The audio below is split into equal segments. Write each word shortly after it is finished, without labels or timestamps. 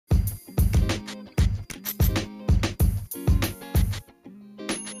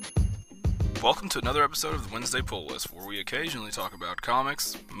Welcome to another episode of the Wednesday Pull List, where we occasionally talk about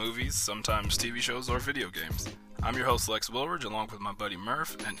comics, movies, sometimes TV shows, or video games. I'm your host, Lex Wilridge, along with my buddy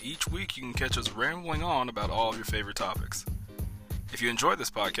Murph, and each week you can catch us rambling on about all of your favorite topics. If you enjoy this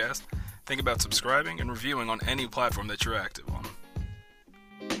podcast, think about subscribing and reviewing on any platform that you're active on.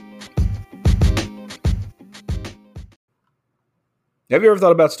 Have you ever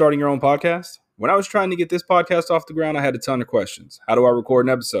thought about starting your own podcast? When I was trying to get this podcast off the ground, I had a ton of questions. How do I record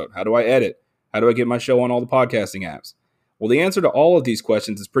an episode? How do I edit? How do I get my show on all the podcasting apps? Well, the answer to all of these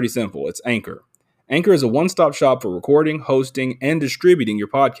questions is pretty simple. It's Anchor. Anchor is a one-stop shop for recording, hosting, and distributing your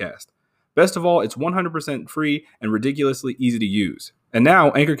podcast. Best of all, it's 100% free and ridiculously easy to use. And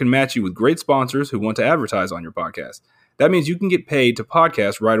now, Anchor can match you with great sponsors who want to advertise on your podcast. That means you can get paid to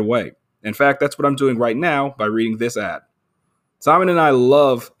podcast right away. In fact, that's what I'm doing right now by reading this ad. Simon and I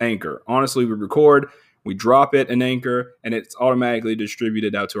love Anchor. Honestly, we record, we drop it in Anchor, and it's automatically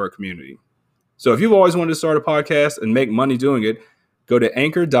distributed out to our community. So if you've always wanted to start a podcast and make money doing it, go to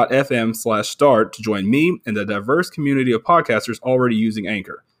anchor.fm/start to join me and the diverse community of podcasters already using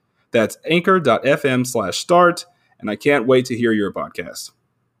Anchor. That's anchor.fm/start, and I can't wait to hear your podcast.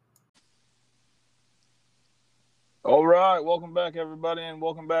 All right, welcome back, everybody, and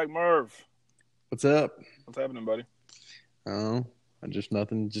welcome back, Murph. What's up? What's happening, buddy? Oh, just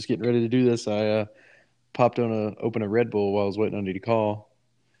nothing. Just getting ready to do this. I popped on open a Red Bull while I was waiting on you to call.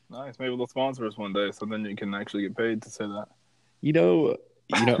 Nice. Maybe they'll sponsor us one day, so then you can actually get paid to say that. You know,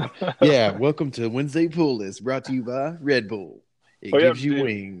 yeah. Welcome to Wednesday Pull List, brought to you by Red Bull. It gives you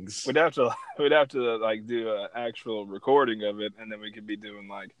wings. We'd have to like do an actual recording of it, and then we could be doing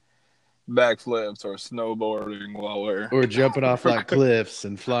like backflips or snowboarding while we're or jumping off like cliffs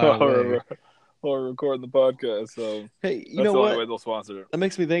and flying away. Or recording the podcast. So hey, you know what? That's the only way they'll sponsor it. That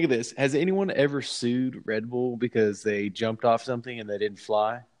makes me think of this. Has anyone ever sued Red Bull because they jumped off something and they didn't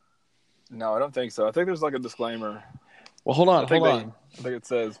fly? No, I don't think so. I think there's like a disclaimer. Well, hold on. I think it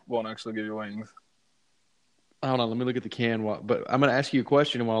says won't actually give you wings. Hold on, let me look at the can. But I'm going to ask you a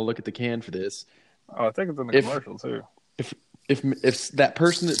question while I look at the can for this. Oh, I think it's in the commercial too. If that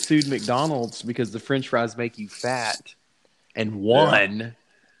person that sued McDonald's because the French fries make you fat and won,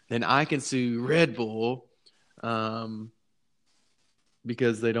 then I can sue Red Bull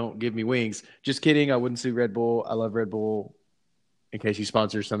because they don't give me wings. Just kidding. I wouldn't sue Red Bull. I love Red Bull. In case you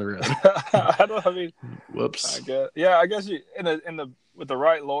sponsor us on the road. Whoops. I guess you with the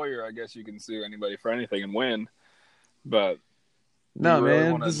right lawyer, I guess you can sue anybody for anything and win. But no,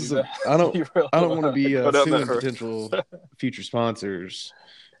 man, this is I don't want to be suing potential future sponsors,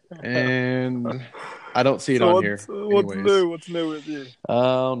 and I don't see it on here. What's new? What's new with you?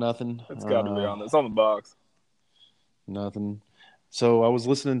 Oh, nothing. It's got to be on. It's on the box. Nothing. So I was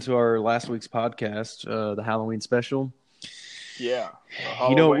listening to our last week's podcast, the Halloween special. Yeah.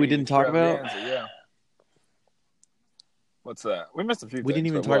 You know what we didn't talk about? Yeah. What's that? We missed a few things. We didn't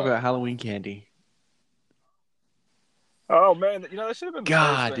even talk about Halloween candy. Oh, man. You know, that should have been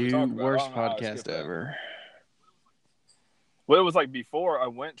God, dude. Worst podcast ever. Well, it was like before I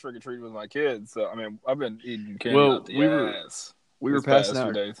went trick-or-treating with my kids. So, I mean, I've been eating candy out the ass. We were passing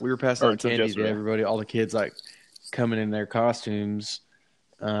out candy to everybody, all the kids, like, coming in their costumes.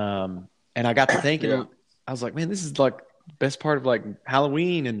 And I got to thinking, I was like, man, this is, like, best part of like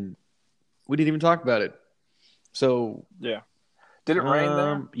Halloween, and we didn't even talk about it. So yeah, did it rain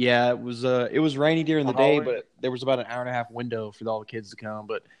there? Yeah, it was rainy during the day, but there was about an hour and a half window for all the kids to come.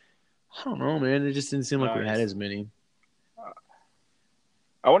 But I don't know, man. It just didn't seem like we had as many.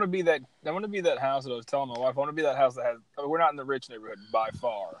 I want to be that house that I was telling my wife. I want to be that house that has. I mean, we're not in the rich neighborhood by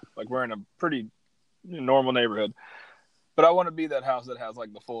far. Like we're in a pretty normal neighborhood, but I want to be that house that has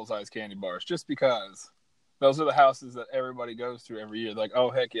like the full size candy bars, just because. Those are the houses that everybody goes to every year. Like, oh,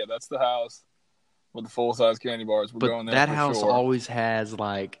 heck yeah, that's the house with the full-size candy bars. We're going there. That house always has,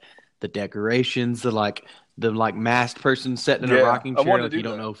 like, the decorations, the masked person sitting in a rocking chair. Like, you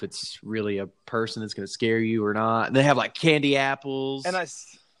don't know if it's really a person that's going to scare you or not. And they have, like, candy apples. And I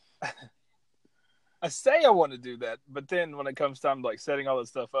say I want to do that, but then when it comes time to, like, setting all that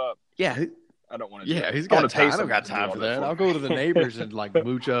stuff up, I don't want to do that. Yeah, he's got time. I don't got time for that. I'll go to the neighbors and, like,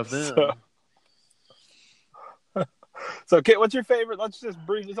 mooch off them. So, Kit, what's your favorite? Let's just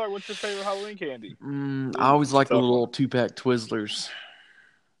briefly talk. What's your favorite Halloween candy? I always like the little 2-pack Twizzlers.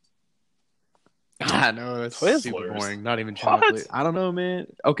 I know that's super boring. Not even chocolate. What? I don't know, man.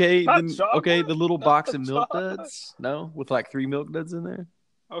 Okay, the little box of Milk Duds. No, with like 3 Milk Duds in there.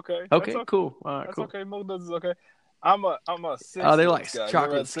 Okay, cool. All right, that's cool. Okay, Milk Duds is okay. I'm a. Oh, they like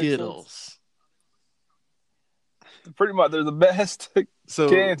chocolate Skittles. Pretty much, they're the best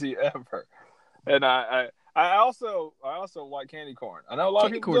candy ever, and I also like candy corn. I know a lot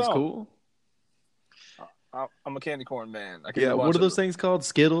of people don't. Cool. I'm a candy corn man. What are those things called?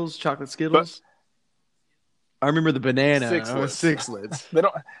 Skittles, chocolate Skittles. I remember the banana sixlets.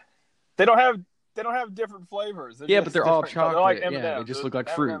 They don't have different flavors. But they're all chocolate. They're like M&Ms. They just look like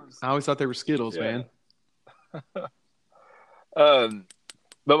fruit. M&Ms. I always thought they were Skittles, man.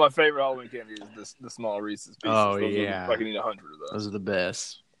 But my favorite Halloween candy is the small Reese's Pieces. Oh, I can eat 100 of those. Those are the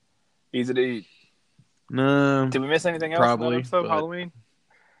best. Easy to eat. No. Did we miss anything else probably, in that episode of Halloween?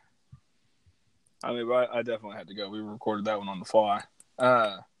 I mean, I definitely had to go. We recorded that one on the fly.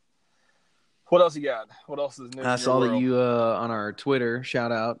 What else you got? What else is new? I saw that you on our Twitter,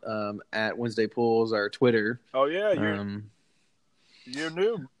 shout out at Wednesday Pools, our Twitter. Oh yeah, you're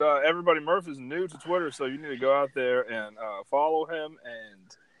new. Everybody Murph is new to Twitter, so you need to go out there and follow him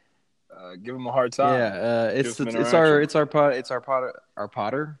and give him a hard time. Yeah, it's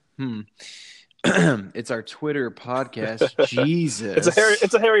our Twitter podcast. Jesus,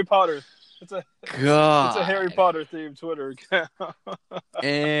 it's a Harry Potter. It's a Harry Potter themed Twitter account.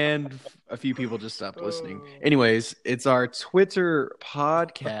 And a few people just stopped listening. Anyways, it's our Twitter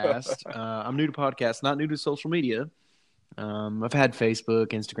podcast. I'm new to podcasts, not new to social media. I've had Facebook,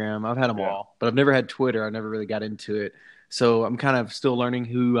 Instagram. I've had them all. But I've never had Twitter. I never really got into it. So I'm kind of still learning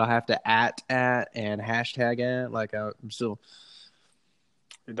who I have to at and hashtag at. Like I'm still...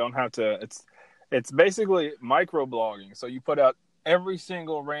 You don't have to... It's basically microblogging. So you put out every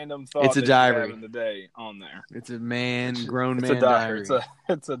single random thought it's a diary. You have in the day on there. It's a grown man diary.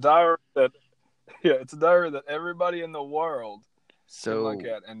 It's a diary that everybody in the world can look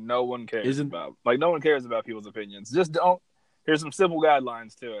at and no one cares about. Like no one cares about people's opinions. Just don't. Here's some simple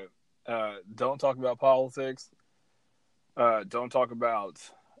guidelines to it. Don't talk about politics. Don't talk about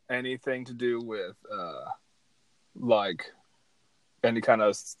anything to do with like any kind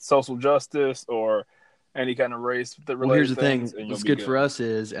of social justice or any kind of race that relates. Well, here's the thing. What's good for us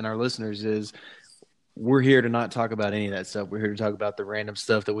and our listeners is we're here to not talk about any of that stuff. We're here to talk about the random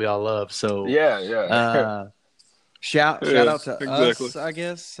stuff that we all love. So shout out to us, I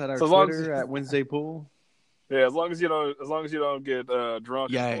guess, at our Twitter at Wednesday Pool. Yeah, as long as you don't get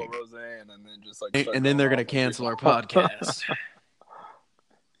drunk and pull a Roseanne and then just like and then they're gonna cancel our podcast.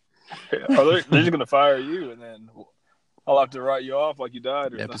 They're just gonna fire you and then I'll have to write you off like you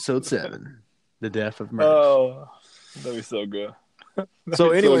died. Episode 7. The death of Murph. Oh, that'd be so good.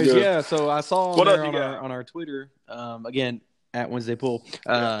 So, anyways, so I saw on our Twitter, again at Wednesday Pool.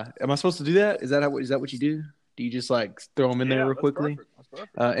 Am I supposed to do that? Is that what you do? Do you just like throw them in there real quickly? That's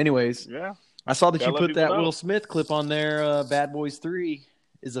perfect. Anyways, I saw that you put that Will Smith clip on there. Bad Boys 3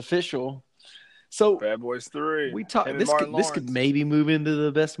 is official. So Bad Boys 3. We talked. This could maybe move into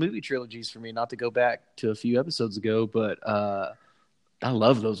the best movie trilogies for me. Not to go back to a few episodes ago, but. I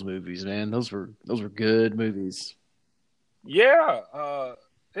love those movies, man. Those were good movies. Yeah,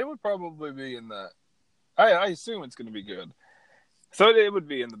 it would probably be in that. I assume it's going to be good. So it would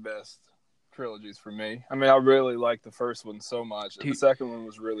be in the best trilogies for me. I mean, I really liked the first one so much. The second one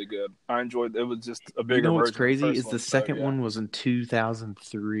was really good. I enjoyed it. It was just a bigger version. You know what's crazy is the second one was in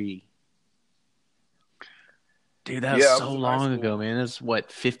 2003. Dude, that was so long ago, man. That's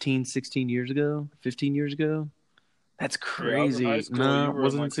 15, 16 years ago? 15 years ago? That's crazy. No, it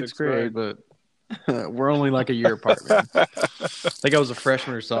wasn't in sixth grade, but we're only like a year apart, man. I think I was a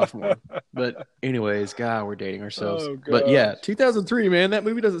freshman or sophomore. But anyways, God, we're dating ourselves. Oh, but yeah, 2003, man. That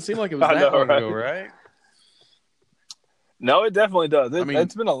movie doesn't seem like it was that long ago, right? No, it definitely does.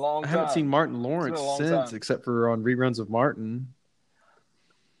 It's been a long time. I haven't seen Martin Lawrence since, except for on reruns of Martin.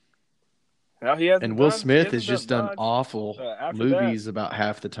 Now he hasn't. And Will Smith has just done awful movies about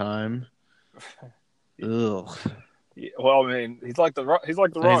half the time. Ugh. Yeah, well, I mean, he's like the Rock. He's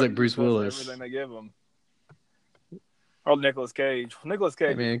like Bruce Willis. Everything they give him. Or Nicolas Cage.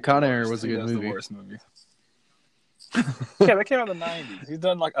 Hey, man, Con Air was a good movie. The worst movie. Yeah, that came out in the 90s. He's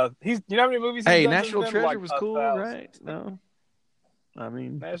done like you know how many movies? Hey, National Treasure was cool, right? No, I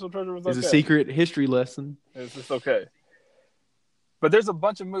mean, National Treasure was okay. It's a secret history lesson. It's just okay. But there's a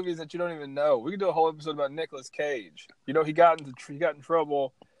bunch of movies that you don't even know. We could do a whole episode about Nicolas Cage. You know, he got in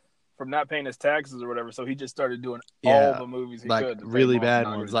trouble from not paying his taxes or whatever, so he just started doing all the movies he could. Really bad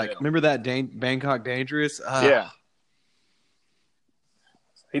ones. Like, remember that Bangkok Dangerous? Yeah.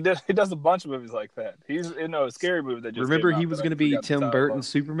 He does a bunch of movies like that. He's a scary movie that just remember he was going to be Tim Burton's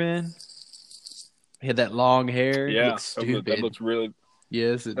Superman? He had that long hair. Yeah, looked stupid. That looks really.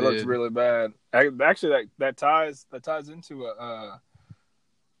 Yes, it looks really bad. Actually, that ties into a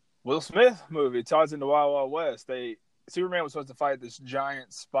Will Smith movie. It ties into Wild Wild West. Superman was supposed to fight this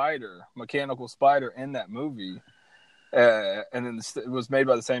giant mechanical spider in that movie, and then it was made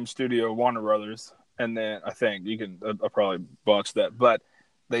by the same studio, Warner Brothers. And then I think I'll probably botch that, but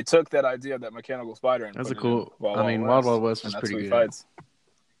they took that idea of that mechanical spider and that's put a cool. Wild Wild Wild West was pretty good. Fights.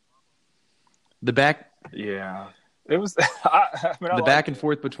 The back, it was. The back and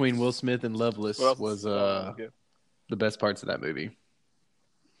forth between Will Smith and Loveless was the best parts of that movie.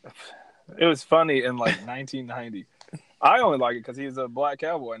 It was funny in like 1990. I only like it because he's a black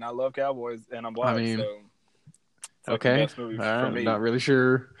cowboy, and I love cowboys, and I'm black. So it's like the best movie for me. Not really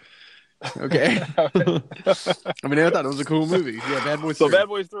sure. Okay. I thought it was a cool movie. Yeah, Bad Boys 3. So Bad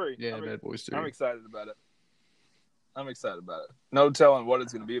Boys 3. Yeah, Bad Boys 3. I'm excited about it. No telling what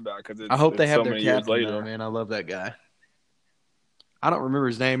it's going to be about because I hope they have their captain, though, man. I love that guy. I don't remember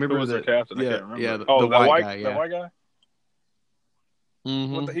his name. Who was their captain? I can't remember. Yeah, the white guy. The white guy?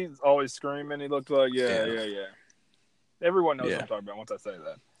 Mm-hmm. He's always screaming. He looked like, yeah. Everyone knows what I'm talking about once I say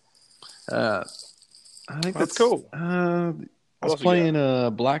that. I think that's cool. I was playing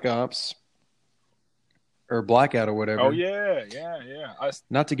Black Ops or Blackout or whatever. Oh yeah.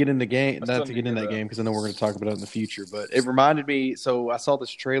 Not to get in the game, not to get in that game because I know we're going to talk about it in the future. But it reminded me. So I saw this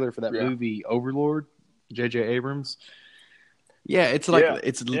trailer for that movie Overlord, J.J. Abrams. Yeah, it's like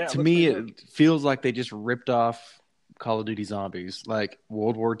to me it feels like they just ripped off Call of Duty Zombies, like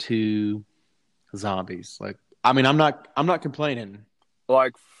World War II zombies. Like, I'm not complaining.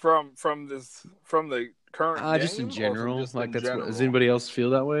 Like from the current just in general. Does anybody else feel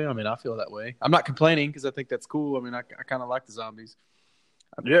that way? I feel that way. I'm not complaining because I think that's cool. I kind of like the zombies.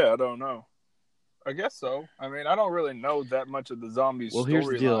 I don't know. I guess so. I don't really know that much of the zombies. Well, here's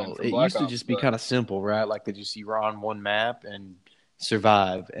the deal. It used to just be kind of simple, right? Like that you were on one map and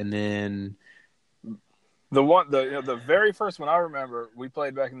survive, and then the very first one I remember we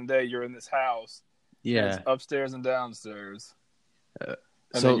played back in the day. You're in this house. Yeah. It's upstairs and downstairs.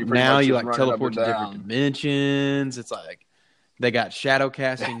 So now you like teleport to different dimensions. It's like they got shadow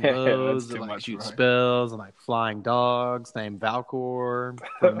casting bows that like shoot spells and like flying dogs named Valcor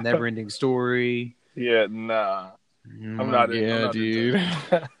from Neverending Story. Yeah, nah. I'm not dude.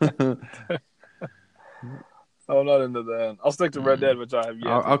 I'm not into that. I'll stick to Red Dead, which I have yet.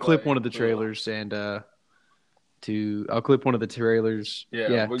 I'll clip one of the trailers and I'll clip one of the trailers.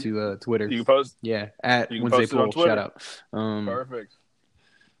 To Twitter. You can post. Yeah, at Wednesday Poll. Shout out. Perfect.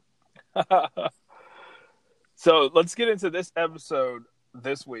 So let's get into this episode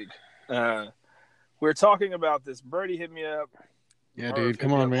this week. We're talking about this. Brady hit me up. Yeah, dude,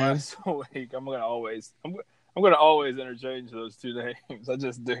 come on, man. Last week, I'm gonna always interchange those two names. I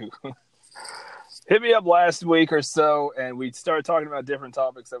just do. Hit me up last week or so, and we started talking about different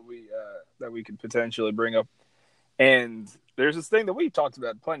topics that we could potentially bring up. And there's this thing that we've talked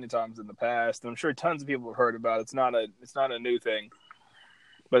about plenty of times in the past, and I'm sure tons of people have heard about it. It's not a new thing,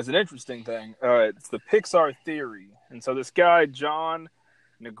 but it's an interesting thing. It's the Pixar Theory. And so this guy, John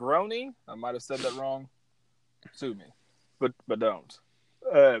Negroni, I might have said that wrong. Sue me, but don't.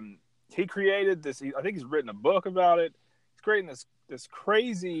 He created this. I think he's written a book about it. He's creating this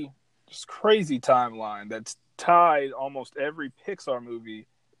crazy timeline that's tied almost every Pixar movie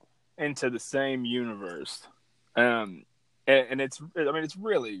into the same universe. And it's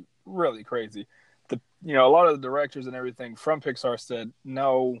really, really crazy. A lot of the directors and everything from Pixar said,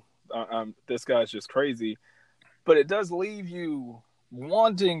 no, this guy's just crazy. But it does leave you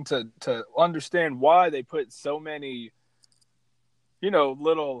wanting to understand why they put so many,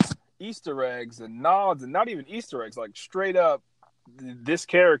 little Easter eggs and nods, and not even Easter eggs, like straight up, this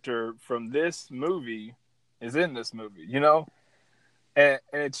character from this movie is in this movie, And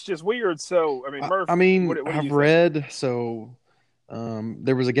it's just weird. So, Murph, what I've read, so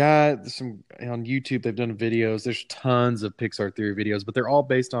there was a guy on YouTube, they've done videos. There's tons of Pixar Theory videos, but they're all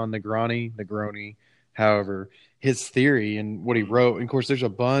based on Negroni, however, his theory and what he wrote. And of course, there's a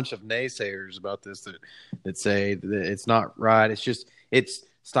bunch of naysayers about this that say that it's not right. It's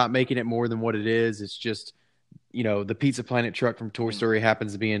stop making it more than what it is. It's just, the Pizza Planet truck from Toy Story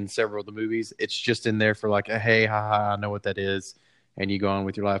happens to be in several of the movies. It's just in there for like a, hey, haha, I know what that is. And you go on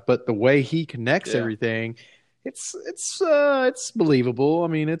with your life. But the way he connects everything, it's believable.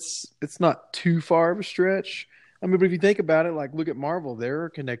 It's not too far of a stretch. But if you think about it, like look at Marvel, they're a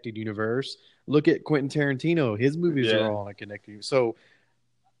connected universe. Look at Quentin Tarantino, his movies are all in a connected universe. So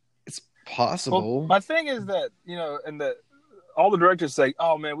it's possible. Well, my thing is that, all the directors say,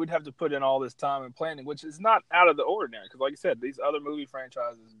 oh man, we'd have to put in all this time and planning, which is not out of the ordinary. Because like you said, these other movie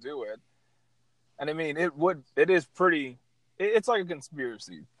franchises do it. And it is pretty, it's like a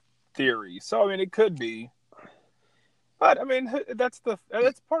conspiracy theory. So, it could be. But, that's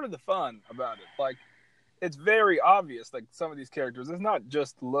part of the fun about it. Like, it's very obvious, like, some of these characters, it's not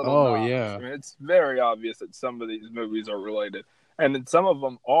just little nods. Yeah. It's very obvious that some of these movies are related. And then some of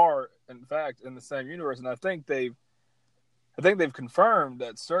them are, in fact, in the same universe. And I think I think they've confirmed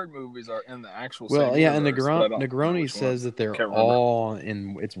that certain movies are in the actual same Well, yeah, and universe, Negroni says that they're all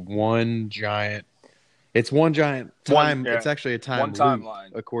in. It's one giant. It's one giant time. It's actually a time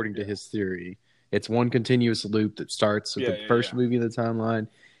loop, according to his theory. It's one continuous loop that starts with the first movie of the timeline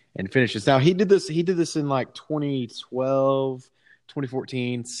and finishes. Now he did this in like 2012,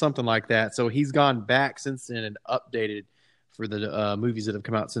 2014, something like that. So he's gone back since then and updated for the movies that have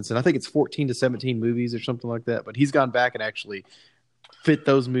come out since then. I think it's 14 to 17 movies or something like that. But he's gone back and actually fit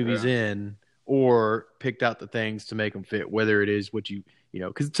those movies in, or picked out the things to make them fit, whether it is what you know,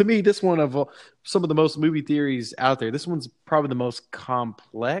 because to me, this one of some of the most movie theories out there, this one's probably the most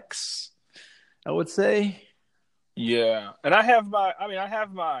complex, I would say. Yeah, and I have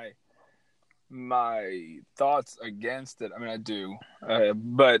my thoughts against it. I mean, I do,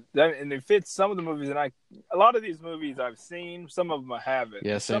 but and it fits some of the movies, and a lot of these movies I've seen, some of them I haven't.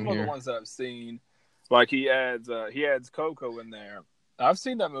 Yeah, same some here. of the ones that I've seen, like he adds Coco in there. I've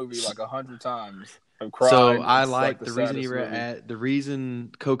seen that movie like 100 times. I've cried. So I like the reason the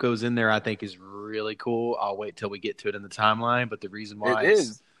reason Coco's in there, I think, is really cool. I'll wait till we get to it in the timeline, but the reason why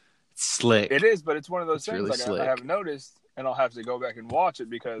it's slick. It is, but it's one of those things really like I haven't noticed, and I'll have to go back and watch it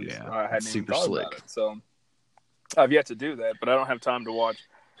because I hadn't even thought about it. So I've yet to do that, but I don't have time to watch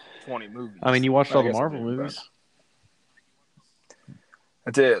 20 movies. I mean, you watched all the Marvel movies.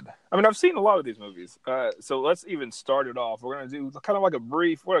 I did. I mean, I've seen a lot of these movies. So let's even start it off. We're going to do kind of like a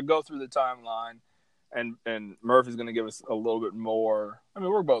brief. We're going to go through the timeline, and Murph is going to give us a little bit more. I mean,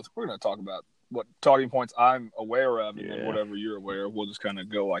 we're going to talk about what talking points I'm aware of, and then whatever you're aware of. We'll just kind of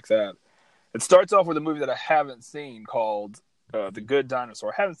go like that. It starts off with a movie that I haven't seen called The Good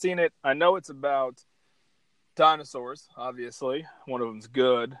Dinosaur. I haven't seen it. I know it's about dinosaurs, obviously. One of them's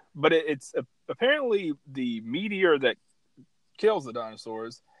good. But it's apparently the meteor that kills the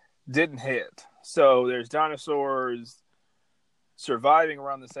dinosaurs didn't hit. So there's dinosaurs surviving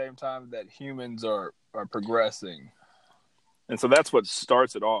around the same time that humans are progressing. And so that's what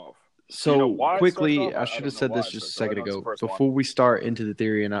starts it off. So quickly, I should have said this just a second ago. Before we start into the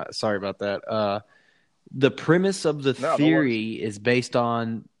theory, and sorry about that. The premise of the theory is based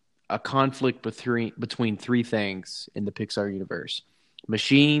on a conflict between three things in the Pixar universe: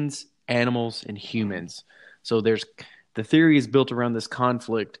 machines, animals, and humans. So the theory is built around this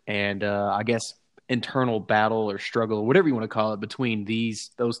conflict and I guess internal battle or struggle, whatever you want to call it, between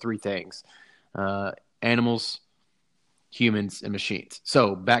those three things: animals, humans, and machines.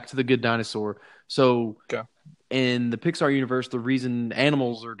 So back to The Good Dinosaur. So in the Pixar universe, the reason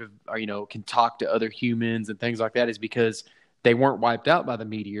animals are can talk to other humans and things like that is because they weren't wiped out by the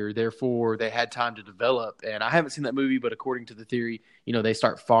meteor. Therefore, they had time to develop. And I haven't seen that movie, but according to the theory, they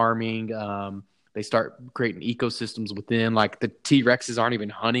start farming. They start creating ecosystems within. Like the T-Rexes aren't even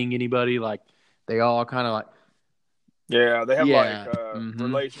hunting anybody. Like they all kind of like. Yeah, they have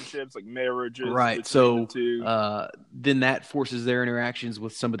relationships, like marriages. Right. So then that forces their interactions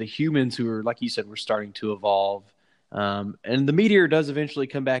with some of the humans who are, like you said, were starting to evolve. And the meteor does eventually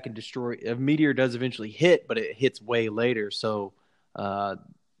come back and destroy. A meteor does eventually hit, but it hits way later. So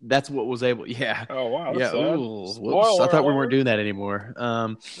that's what was able. Yeah. Oh wow. Yeah. Ooh, I thought we weren't doing that anymore.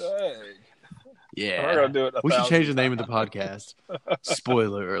 Yeah. We're gonna do it. We should change the name of the podcast.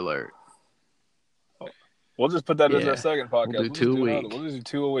 Spoiler alert. We'll just put that as our second podcast. We'll do two a week. We'll just do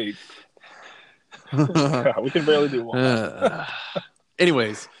two a week. We can barely do one.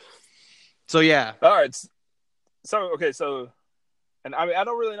 Anyways. So, yeah. All right. So, and I mean, I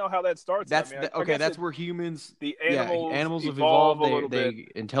don't really know how that starts. That's where humans, animals have evolved. Their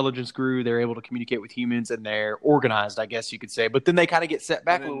intelligence grew. They're able to communicate with humans, and they're organized, I guess you could say. But then they kind of get set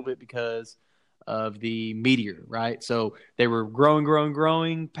back a little bit because of the meteor, right? So they were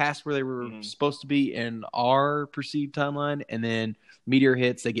growing past where they were supposed to be in our perceived timeline, and then meteor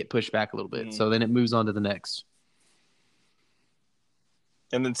hits, they get pushed back a little bit. So then it moves on to the next.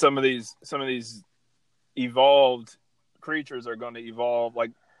 And then some of these evolved creatures are going to evolve, like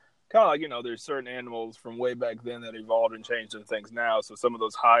kind of like there's certain animals from way back then that evolved and changed into things now. So some of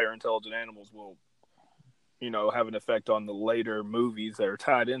those higher intelligent animals will, have an effect on the later movies that are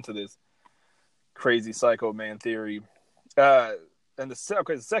tied into this crazy Psycho Man theory. And the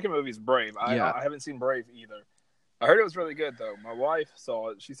second movie is Brave. I haven't seen Brave either. I heard it was really good though. My wife saw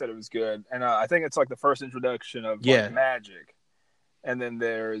it. She said it was good, and I think it's like the first introduction of magic. And then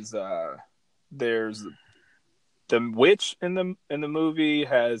there's the witch in the movie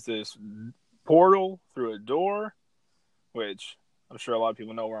has this portal through a door, which I'm sure a lot of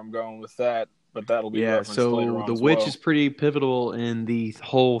people know where I'm going with that, but that'll be referenced later on. So the witch is pretty pivotal in the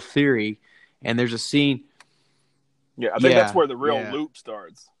whole theory. And there's a scene. Yeah, I think that's where the real loop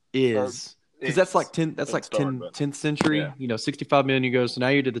starts. Is Because that's like 10th century. Yeah. 65 million ago. So now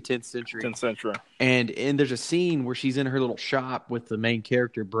you're to the 10th century. 10th century. And there's a scene where she's in her little shop with the main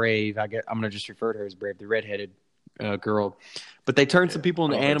character, Brave. I'm going to just refer to her as Brave, the redheaded girl. But they turn some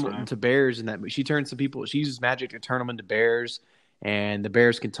people into bears in that. She turns some people. She uses magic to turn them into bears, and the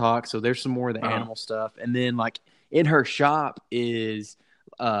bears can talk. So there's some more of the animal stuff. And then like in her shop is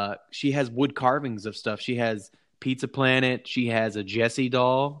she has wood carvings of stuff. She has Pizza Planet. She has a Jessie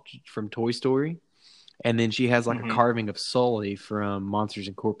doll from Toy Story. And then she has like a carving of Sully from Monsters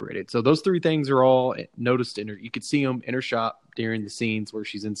Incorporated. So those three things are all noticed in her. You could see them in her shop during the scenes where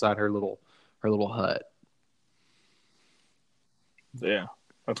she's inside her little hut. Yeah,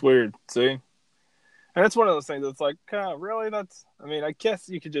 that's weird. See, and it's one of those things that's like, really? I guess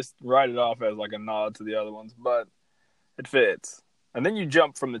you could just write it off as like a nod to the other ones, but it fits. And then you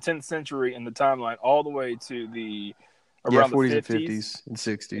jump from the 10th century in the timeline all the way to the around 40s the 50s and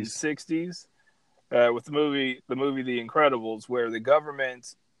 60s. And 60s, with the movie The Incredibles, where the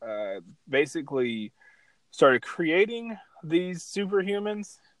government basically started creating these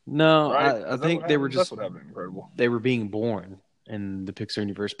superhumans. No, right? I think they were just that's what happened in Incredible. They were being born in the Pixar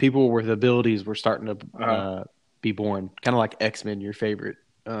universe. People with abilities were starting to be born, kind of like X-Men, your favorite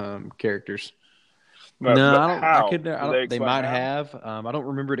characters. They might have. I don't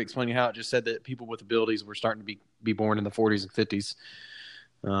remember it explaining how. It just said that people with abilities were starting to be born in the 40s and 50s,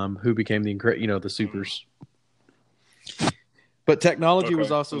 who became the supers. But technology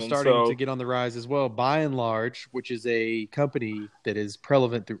was also starting to get on the rise as well. By and Large, which is a company that is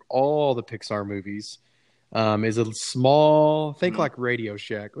prevalent through all the Pixar movies, is a small, think like Radio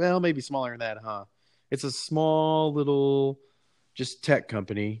Shack. Well, maybe smaller than that, huh? It's a small little just tech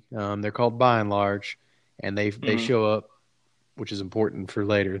company. They're called By and Large. And they show up, which is important for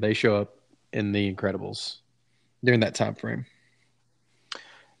later. They show up in The Incredibles during that time frame.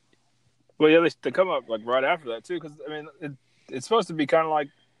 Well, yeah, they come up like right after that too, because it's supposed to be kind of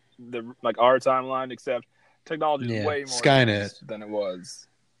like our timeline, except technology is way more Skynet than it was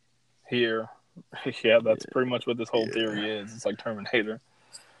here. Yeah, that's pretty much what this whole theory is. It's like Terminator.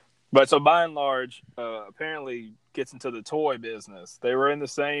 But so By and Large, apparently gets into the toy business. They were in the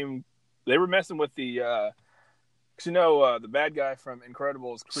same. They were messing with the, because the bad guy from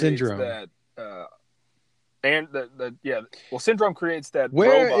Incredibles creates Syndrome. That, Syndrome creates that.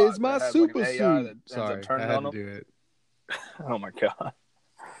 Where robot is my that super has, like, an AI suit? that ends up turning on them. Do it. Oh my god!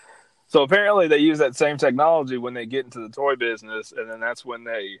 So apparently they use that same technology when they get into the toy business, and then that's when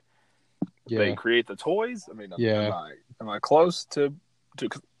they create the toys. Am I close to?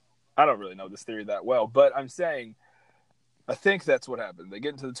 I don't really know this theory that well, but I'm saying. I think that's what happened. They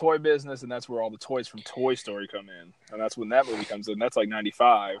get into the toy business, and that's where all the toys from Toy Story come in, and that's when that movie comes in. That's like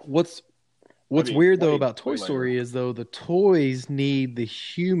 95. What's weird though about Toy Story is though the toys need the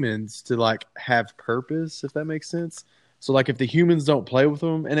humans to like have purpose, if that makes sense. So like if the humans don't play with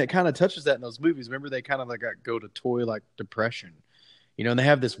them, and it kind of touches that in those movies. Remember they kind of like go to toy like depression, and they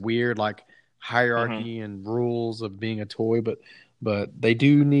have this weird like hierarchy and rules of being a toy, but they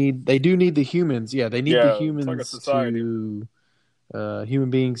do need the humans. Yeah, they need the humans like to human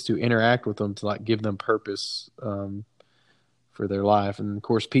beings to interact with them to like give them purpose for their life. And of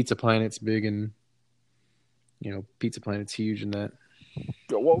course, Pizza Planet's big, and Pizza Planet's huge in that.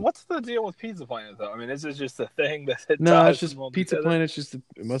 Well, what's the deal with Pizza Planet though? Is it just a thing that no? It's just Pizza Planet's just it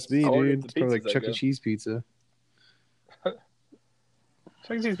must be, dude. It's probably like Chuck E. Cheese pizza. Chuck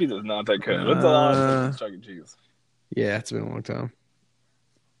E. Cheese pizza is not that good. What's the last Chuck E. Cheese? Yeah, it's been a long time.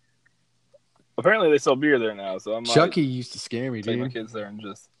 Apparently, they sell beer there now, so I'm Chucky used to scare me, dude. Take my kids there and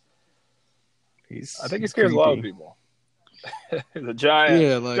just. I think he scares creepy. A lot of people. He's a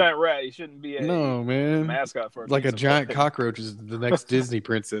giant rat. He shouldn't be a mascot for a giant cockroach is the next Disney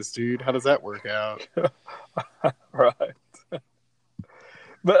princess, dude. How does that work out? Right.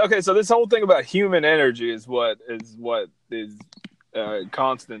 But okay, so this whole thing about human energy is what is a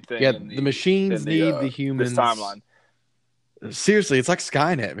constant thing. Yeah, the machines need the humans. This timeline. Seriously, it's like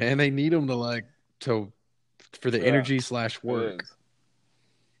Skynet, man. They need them for the energy / work.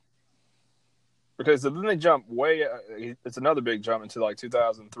 Okay, so then they jump way. It's another big jump into like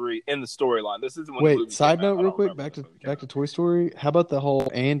 2003 in the storyline. This isn't when. Wait, side note, real quick, back to Toy Story. How about the whole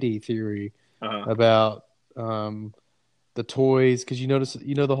Andy theory about the toys? Because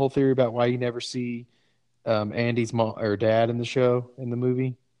the whole theory about why you never see Andy's mom or dad in the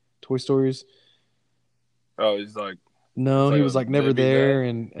movie, Toy Stories. Oh, he's like. No, he was like never there,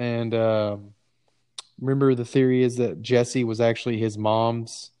 and remember the theory is that Jessie was actually his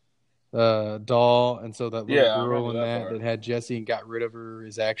mom's doll, and so that little girl in that had Jessie and got rid of her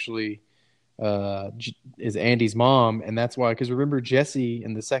is actually is Andy's mom, and that's why. Because remember, Jessie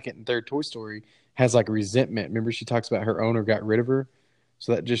in the second and third Toy Story has like resentment. Remember, she talks about her owner got rid of her,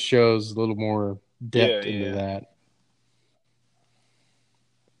 so that just shows a little more depth into that.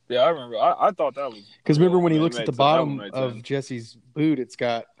 Yeah, I remember. I thought that was because remember when he looks at the bottom of Jesse's boot, it's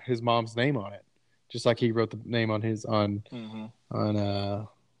got his mom's name on it, just like he wrote the name on his on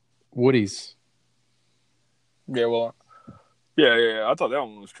Woody's. Yeah, well, yeah. I thought that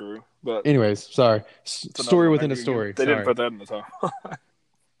one was true, but anyways, sorry. Story within a story. They didn't put that in the top,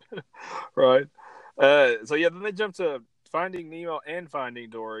 right? So yeah, then they jump to Finding Nemo and Finding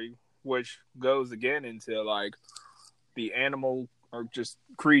Dory, which goes again into like the animal or just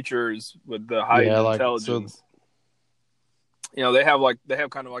creatures with the heightened intelligence. So, you know, they have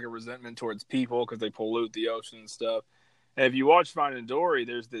kind of like a resentment towards people because they pollute the ocean and stuff. And if you watch Finding Dory,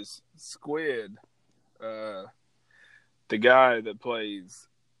 there's this squid, the guy that plays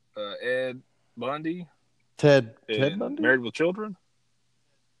Ed Bundy, Ted Bundy, Married with Children.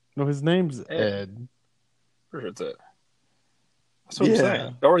 No, his name's Ed. Where's it's Ed? That's what I'm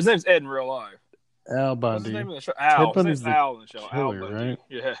saying. Or his name's Ed in real life. Al Bundy. What's his name in the show? Al. Ted Bundy's Al in the show. Killer, Al Bundy. Right?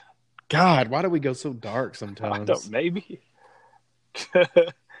 Yeah. God, why do we go so dark sometimes? I don't, maybe.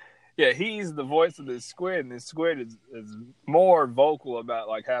 Yeah, he's the voice of this squid, and this squid is more vocal about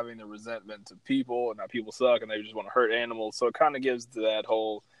like having the resentment to people and how people suck and they just want to hurt animals. So it kind of gives to that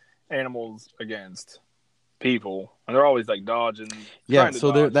whole animals against people, and they're always like dodging. Yeah,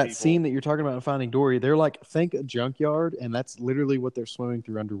 so that scene that you're talking about in Finding Dory, they're like, think a junkyard, and that's literally what they're swimming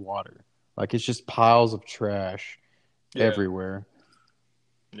through underwater. Like it's just piles of trash everywhere.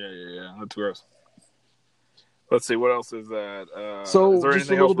 Yeah. That's gross. Let's see, what else is that? So is there just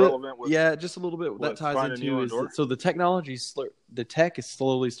a little bit, just a little bit. That ties into is so the the tech is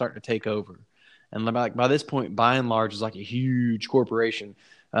slowly starting to take over, and like by this point, by and large, is like a huge corporation.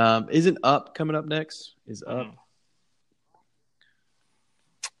 Isn't Up coming up next? Is Up?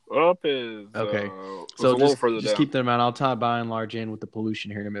 Up is okay. So just keep that in mind. I'll tie by and large in with the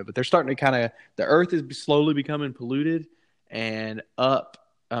pollution here in a minute, but they're starting to the Earth is slowly becoming polluted, and Up.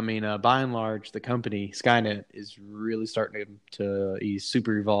 By and large, the company Skynet is really starting to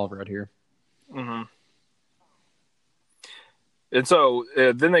super evolve right here. Mm-hmm. And so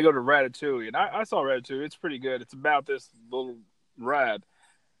then they go to Ratatouille, and I saw Ratatouille. It's pretty good. It's about this little rat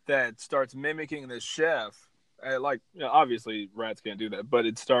that starts mimicking this chef. Obviously rats can't do that, but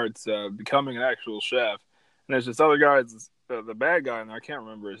it starts becoming an actual chef. And there's this other guy, the bad guy, and I can't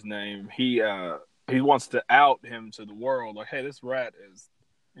remember his name. He wants to out him to the world, like, hey, this rat is,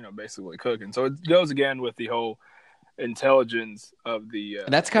 basically cooking. So it goes again with the whole intelligence of the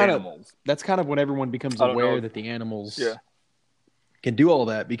and that's kind animals. That's kind of when everyone becomes aware that the animals can do all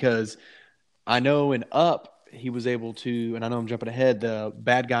that, because I know in Up he was able to, and I know I'm jumping ahead, the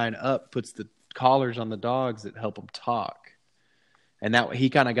bad guy in Up puts the collars on the dogs that help them talk, and that he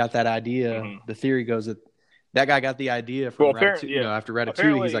kind of got that idea. Mm-hmm. The theory goes that guy got the idea from Ratatouille. After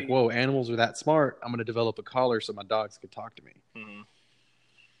Ratatouille, he's like, whoa, animals are that smart, I'm going to develop a collar so my dogs can talk to me. Mm-hmm.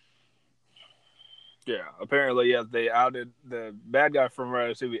 Yeah, apparently, they outed the bad guy from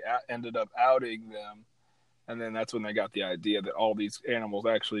Ratatouille. Ended up outing them, and then that's when they got the idea that all these animals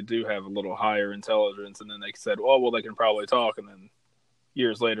actually do have a little higher intelligence. And then they said, "Oh, well, they can probably talk." And then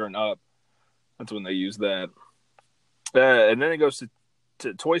years later, in Up, that's when they used that. And then it goes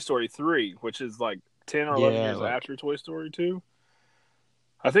to Toy Story 3, which is like 10 or 11 years after Toy Story 2.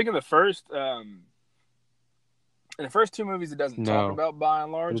 I think in the first two movies, it doesn't talk about by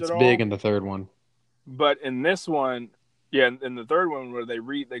and large at all. It's big in the third one. But in this one, in the third one where they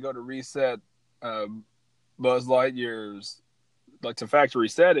go to reset Buzz Lightyear's to factory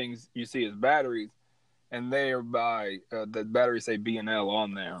settings, you see his batteries, and they are by the batteries say B&L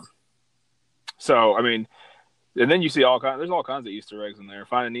on there. So and then you see there's all kinds of Easter eggs in there.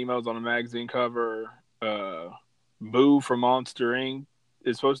 Finding Nemo's on a magazine cover. Boo from Monster Inc.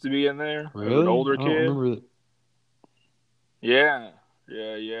 is supposed to be in there. Really? An older kid. Remember that. Yeah.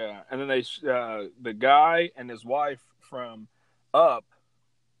 And then the guy and his wife from Up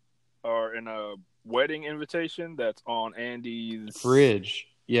are in a wedding invitation that's on Andy's fridge.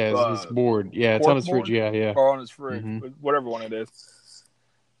 Yeah, his board. Yeah, it's on his fridge. Yeah. Or on his fridge, whatever one it is.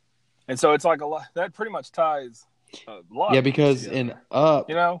 And so it's like a lot. That pretty much ties a lot. Yeah, because in Up,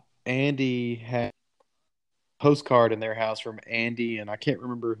 Andy had a postcard in their house from Andy, and I can't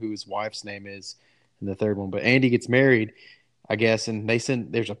remember who his wife's name is in the third one, but Andy gets married, I guess, and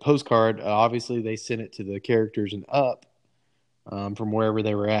there's a postcard. Obviously, they sent it to the characters in Up from wherever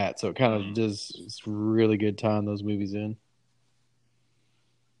they were at. So it kind of it's really good tying those movies in.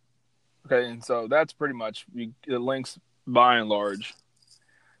 Okay, and so that's pretty much it links by and large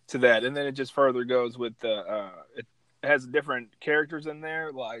to that, and then it just further goes with the. It has different characters in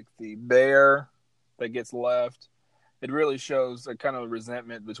there, like the bear that gets left. It really shows a kind of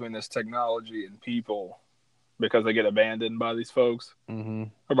resentment between this technology and people because they get abandoned by these folks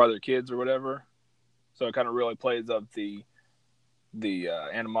or by their kids or whatever. So it kind of really plays up the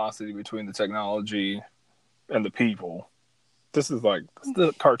animosity between the technology and the people. This is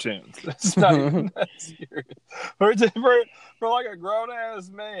the cartoons. It's not even that serious. For like a grown ass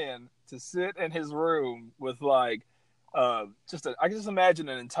man to sit in his room with I can just imagine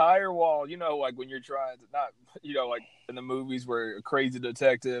an entire wall. You know, like when you're trying to not, you know, like in the movies where a crazy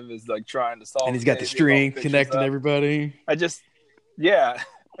detective is like trying to solve, and he's got the string connecting everybody. I just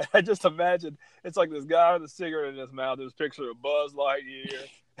imagine it's like this guy with a cigarette in his mouth. There's a picture of Buzz Lightyear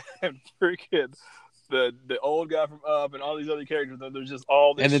and freaking the old guy from Up and all these other characters. And there's just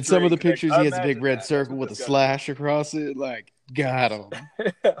all this. And then some of the pictures, he has a big red circle with a slash across it. Like, got him.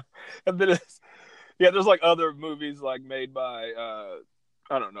 And then there's like other movies like made by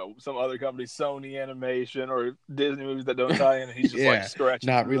I don't know, some other company, Sony Animation or Disney movies that don't tie in, and he's just like scratching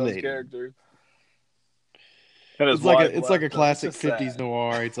not those characters. And it's like a classic 50s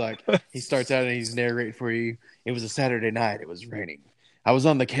noir. It's like he starts out and he's narrating for you. It was a Saturday night. It was raining. I was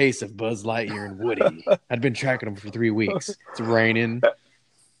on the case of Buzz Lightyear and Woody. I'd been tracking them for 3 weeks. It's raining.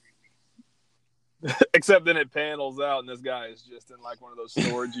 Except then it panels out and this guy is just in like one of those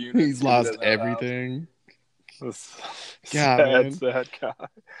storage units. He's lost everything. Sad guy.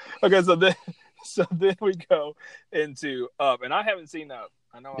 Okay, so then we go into Up, and I haven't seen Up.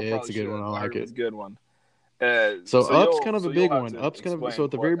 I know it's a good one. I like it. It's a good one. So Up's kind of a big one. Up's kind of so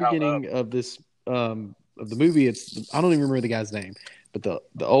at the very beginning of this of the movie. I don't even remember the guy's name, but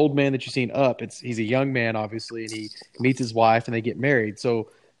the old man that you see in Up, he's a young man obviously, and he meets his wife and they get married.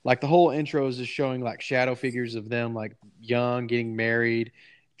 So like the whole intro is just showing like shadow figures of them like young, getting married,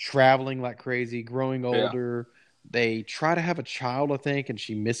 traveling like crazy, growing older. Yeah. They try to have a child, I think, and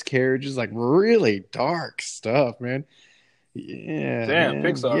she miscarriages. Like really dark stuff, man. Yeah, damn,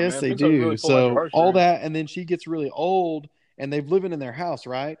 man. Pixar. Yes, man. they Pixar do. really so all that, and then she gets really old, and they've living in their house,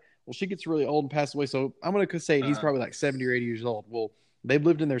 right? Well, she gets really old and passed away. So I'm going to say he's probably like 70 or 80 years old. Well, they've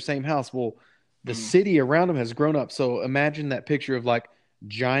lived in their same house. Well, the city around them has grown up. So imagine that picture of like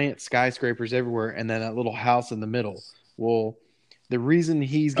giant skyscrapers everywhere, and then that little house in the middle. Well, the reason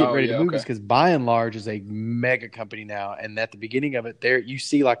he's getting ready to move is because By and Large is a mega company now, and at the beginning of it, there you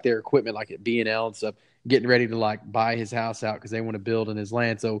see like their equipment, like at B&L and stuff, getting ready to like buy his house out because they want to build in his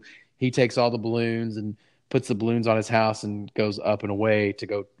land. So he takes all the balloons and puts the balloons on his house and goes up and away to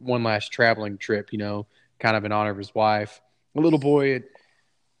go one last traveling trip, you know, kind of in honor of his wife. A little boy.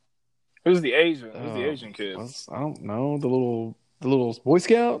 Who's the Asian? Who's the Asian kid? I don't know. The little Boy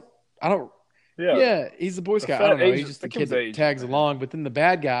Scout. Yeah, he's the Boy Scout. I don't know. He's just the kid that tags along. But then the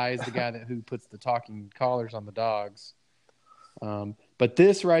bad guy is the guy who puts the talking collars on the dogs. But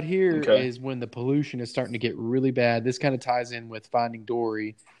this right here is when the pollution is starting to get really bad. This kind of ties in with Finding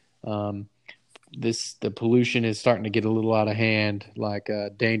Dory. The pollution is starting to get a little out of hand, like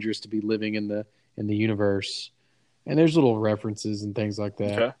dangerous to be living in the universe. And there's little references and things like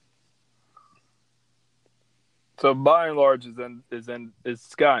that. Okay. So By and Large is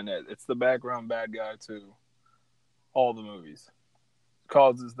Skynet. It's the background bad guy to all the movies.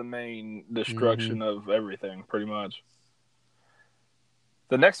 Causes the main destruction of everything, pretty much.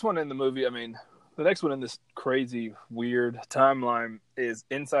 The next one in the movie, the next one in this crazy, weird timeline is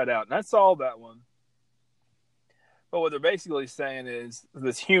Inside Out. And I saw that one. But what they're basically saying is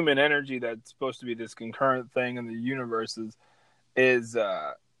this human energy that's supposed to be this concurrent thing in the universe is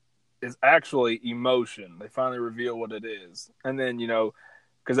actually emotion. They finally reveal what it is. And then,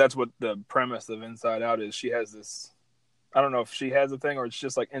 because that's what the premise of Inside Out is. She has this, I don't know if she has a thing or it's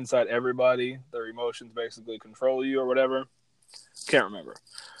just like inside everybody. Their emotions basically control you or whatever. Can't remember.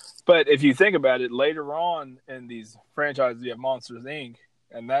 But if you think about it, later on in these franchises, you have Monsters, Inc.,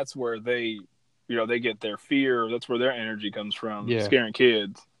 and that's where they get their fear. That's where their energy comes from, scaring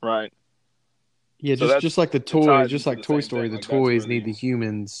kids, right? Yeah, so just like the toys, just like Toy Story, the toys need the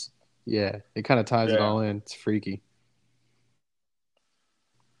humans. Yeah, it kind of ties it all in. It's freaky.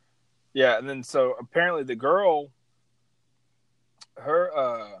 Yeah, and then so apparently the girl,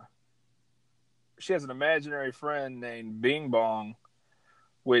 she has an imaginary friend named Bing Bong,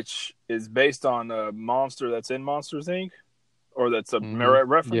 which is based on a monster that's in Monsters, Inc., or that's a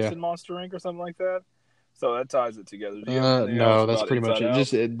reference in Monster, Inc., or something like that. So that ties it together. No, that's pretty much it.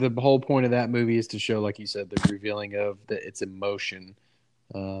 Just the whole point of that movie is to show, like you said, the revealing of its emotion.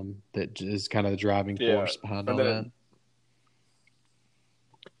 That is kind of the driving force behind all that.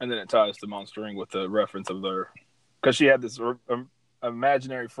 And then it ties to Monster Inc. with the reference of because she had this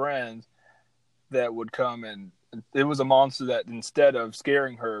imaginary friend that would come, and it was a monster that instead of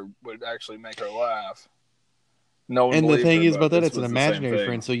scaring her would actually make her laugh. No one. And the thing is about that, it's an imaginary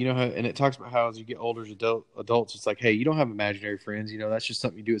friend. So, you know, how, and it talks about how as you get older as adults, it's like, hey, you don't have imaginary friends. You know, that's just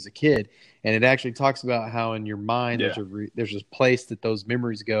something you do as a kid. And it actually talks about how in your mind there's this place that those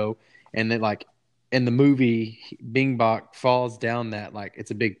memories go. And then, like, in the movie, Bing Bok falls down that, like,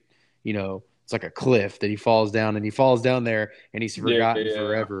 it's a big, you know, it's like a cliff that he falls down. And he falls down there and he's forgotten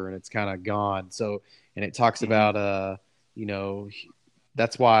forever. And it's kind of gone. So, and it talks about, you know,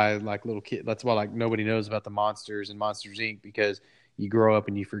 that's why like little kid. That's why like nobody knows about the monsters and Monsters Inc. because you grow up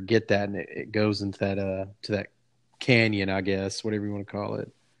and you forget that, and it goes into that to that canyon, I guess, whatever you want to call it.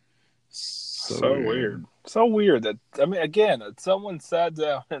 So weird. So weird that again, that someone sat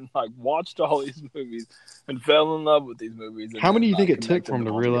down and like watched all these movies and fell in love with these movies. How many do you think it took for him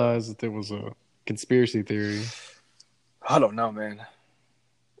to realize that there was a conspiracy theory? I don't know, man.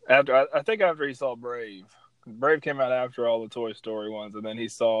 I think after he saw Brave. Brave came out after all the Toy Story ones, and then he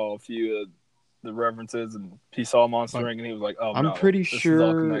saw a few of the references, and he saw Monster Inc., and he was like, "Oh, I'm pretty sure. This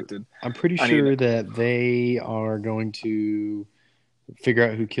is all connected. I'm pretty sure that they are going to figure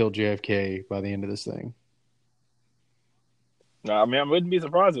out who killed JFK by the end of this thing." No, I mean, I wouldn't be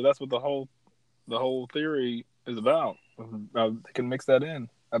surprised if that's what the whole theory is about. They can mix that in.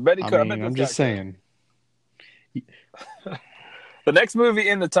 I bet he could. I'm just saying. The next movie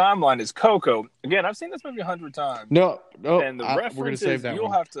in the timeline is Coco. Again, I've seen this movie 100 times. No, and the references, we're going to save that you'll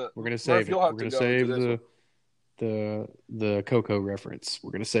one. have to. We're going to save it. We're going to save the Coco reference.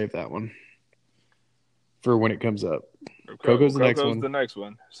 We're going to save that one for when it comes up. Coco's the next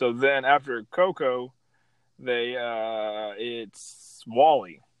one. So then after Coco, it's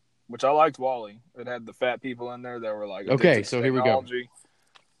Wall-E, which I liked Wall-E. It had the fat people in there that were like, okay, so here we go.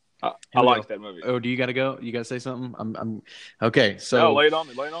 I like that movie. Oh, do you got to go? You got to say something? I'm okay. So no, lay it on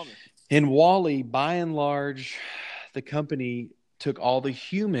me. In Wall-E, by and large, the company took all the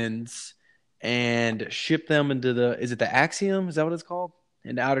humans and shipped them into is it the Axiom? Is that what it's called?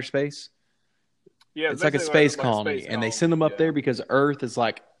 Into outer space? Yeah, it's like a space colony, and they send them up there because Earth is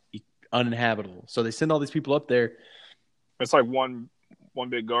like uninhabitable. So they send all these people up there. It's like one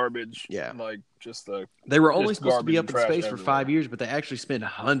big garbage. Yeah. Like just they were only supposed to be up in space for 5 years, but they actually spent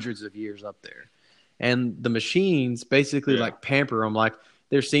hundreds of years up there. And the machines basically like pamper them. Like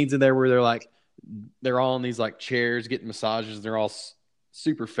there's scenes in there where they're all in these like chairs getting massages. They're all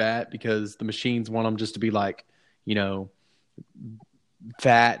super fat because the machines want them just to be like, you know,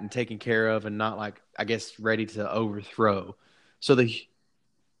 fat and taken care of and not like, I guess, ready to overthrow. So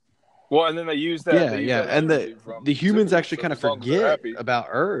and then they use that. And the humans actually kind of forget about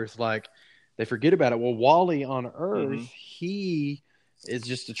Earth. Like they forget about it. Well, Wall-E on Earth, he is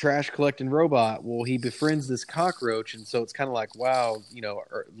just a trash collecting robot. Well, he befriends this cockroach, and so it's kind of like, wow, you know,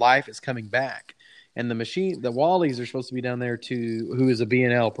 life is coming back. And the Wall-Es are supposed to be down there too, who is a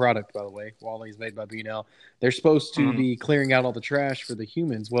B&L product, by the way. Wall-E is made by B&L. They're supposed to be clearing out all the trash for the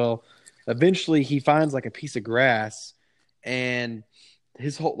humans. Well, eventually he finds like a piece of grass, and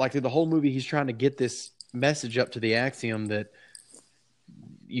his whole through the whole movie, he's trying to get this message up to the Axiom that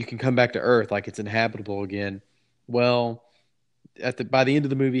you can come back to Earth, like it's inhabitable again. Well, by the end of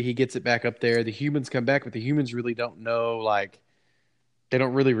the movie, he gets it back up there. The humans come back, but the humans really don't know, like they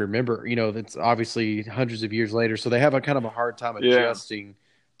don't really remember. You know, that's obviously hundreds of years later, so they have a kind of a hard time adjusting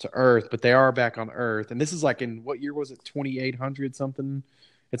to Earth. But they are back on Earth, and this is like in what year was it? 2800 something.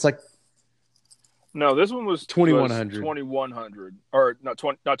 It's like. No, this one was 2100. 2100 or not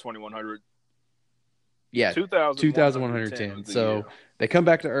 2100. Yeah, 2110. So year. They come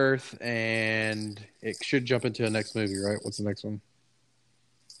back to Earth, and it should jump into the next movie, right? What's the next one?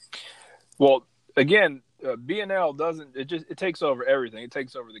 Well, again, B&L doesn't. It takes over everything. It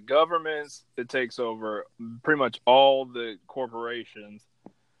takes over the governments. It takes over pretty much all the corporations.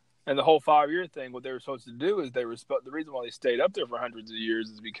 And the whole 5-year thing, what they were supposed to do is the reason why they stayed up there for hundreds of years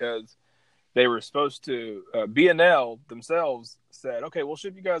is because they were supposed to, B&L themselves said, okay, we'll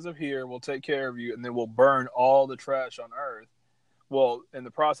ship you guys up here, we'll take care of you, and then we'll burn all the trash on Earth. Well, in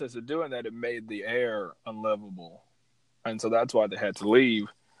the process of doing that, it made the air unlivable. And so that's why they had to leave.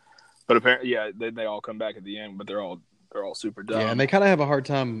 But apparently, they all come back at the end, but they're all super dumb. Yeah, and they kind of have a hard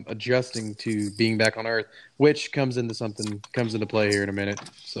time adjusting to being back on Earth, which comes into play here in a minute.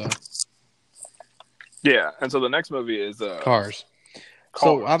 So, yeah, and so the next movie is Cars.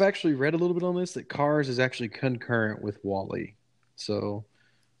 So I've actually read a little bit on this that Cars is actually concurrent with Wall-E. So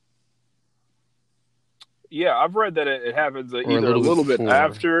yeah, I've read that it happens either a little bit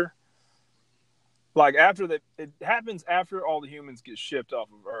after, like it happens after all the humans get shipped off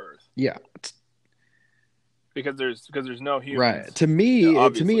of Earth. Yeah. because there's no humans. Right. To me,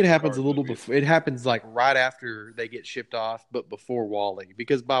 it happens a little before. It happens like right after they get shipped off, but before WALL-E.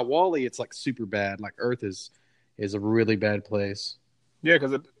 Because by WALL-E, it's like super bad. Like Earth is a really bad place. Yeah,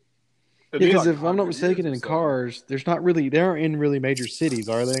 because because if I'm not mistaken, in Cars, they aren't in really major cities,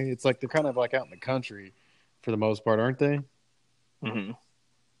 are they? It's like they're kind of like out in the country for the most part, aren't they? Mm-hmm.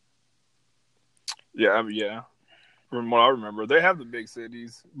 Yeah, yeah. From what I remember, they have the big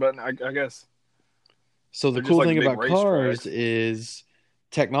cities, but I guess. So the cool thing about Cars is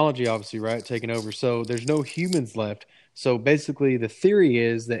technology, obviously, right, taking over. So there's no humans left. So basically, the theory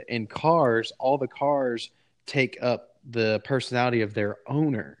is that in Cars, all the cars take up the personality of their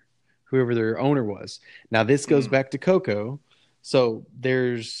owner, whoever their owner was. Now, this goes back to Coco. So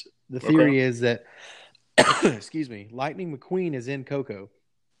there's the theory is that, excuse me, Lightning McQueen is in Coco.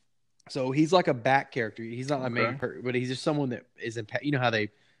 So he's like a back character. He's not a main but he's just someone that is in. You know how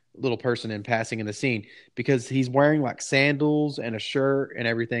they little person in passing in the scene because he's wearing like sandals and a shirt and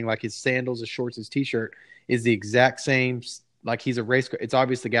everything. Like his sandals, his shorts, his t-shirt is the exact same. Like he's a race car. It's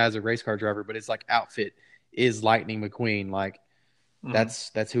obvious the guy's a race car driver, but his like outfit is Lightning McQueen. Like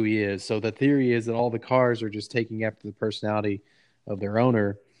that's who he is. So the theory is that all the cars are just taking after the personality of their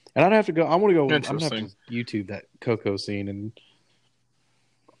owner. And I'd have to go. I want to go. I'm gonna have to YouTube that Coco scene and.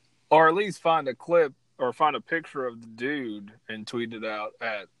 Or at least find a clip or find a picture of the dude and tweet it out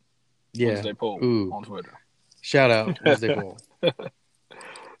at Wednesday Poll on Twitter. Shout out Wednesday Poll.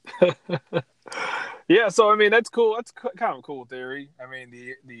 Yeah, so I mean that's cool. That's kind of a cool theory. I mean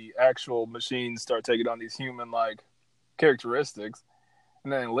the actual machines start taking on these human-like characteristics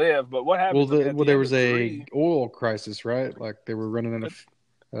and then live. But what happened? Well, there was a oil crisis, right? Like they were running out of.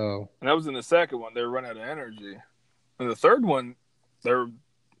 And that was in the second one. They were running out of energy. And the third one,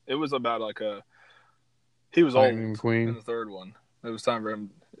 it was about like he was old McQueen. In the third one. It was time for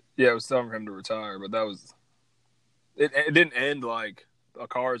him. Yeah, it was time for him to retire. But that was it. It didn't end like the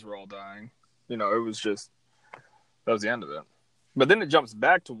cars were all dying. You know, it was just that was the end of it. But then it jumps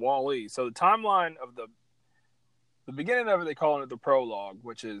back to WALL-E. So the timeline of the beginning of it, they call it the prologue,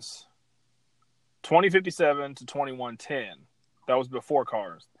 which is 2057 to 2110. That was before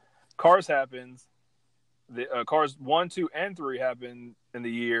Cars. Cars happens. The Cars 1, 2, and 3 happened in the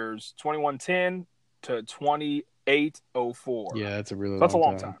years 2110 to 2804. Yeah, that's a really that's a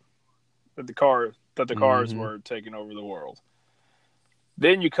long time. That the cars were taking over the world.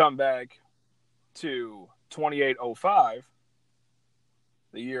 Then you come back to 2805,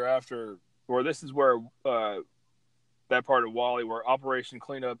 the year after, or this is where that part of WALL-E where Operation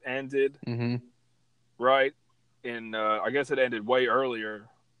Cleanup ended, right? And I guess it ended way earlier.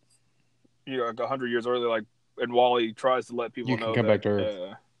 You know, like 100 years earlier, like, and WALL-E tries to let people know back to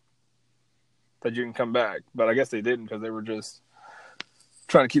Earth. That you can come back. But I guess they didn't because they were just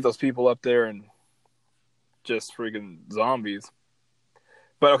trying to keep those people up there and just freaking zombies.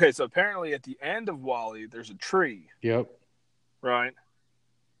 But okay, so apparently at the end of WALL-E, there's a tree. Yep. Right?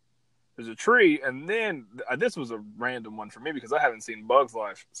 There's a tree, and then this was a random one for me because I haven't seen Bug's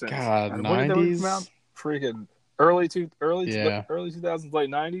Life since. God, 90s? Freaking early 2000s, late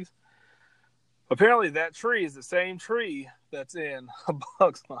 90s. Apparently, that tree is the same tree that's in A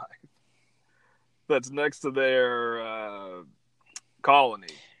Bug's Life. That's next to their colony.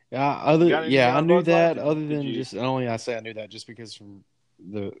 I knew that. Other than just only, I say I knew that just because from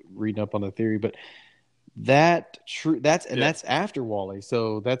the reading up on the theory. But that's after WALL-E.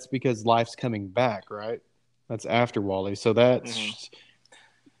 So that's because life's coming back, right? That's after WALL-E. So that's.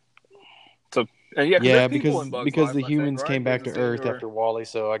 So because the humans came back to Earth after WALL-E,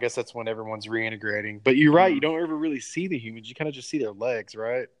 so I guess that's when everyone's reintegrating. But you're right, you don't ever really see the humans; you kind of just see their legs,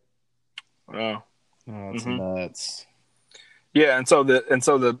 right? Oh, that's nuts. Yeah, and so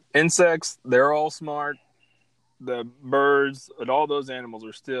the insects, they're all smart. The birds and all those animals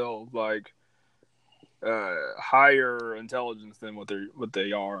are still like higher intelligence than what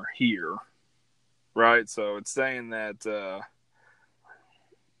they are here, right? So it's saying that.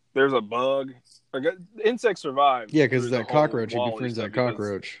 There's a bug. Insects survive. Yeah, because that cockroach, he befriends that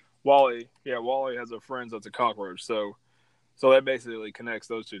cockroach. WALL-E has a friend that's a cockroach. So that basically connects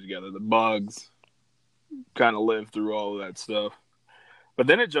those two together. The bugs kind of live through all of that stuff. But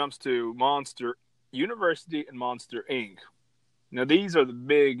then it jumps to Monster University and Monster Inc. Now these are the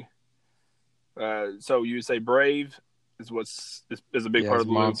big. So you say Brave is a big part of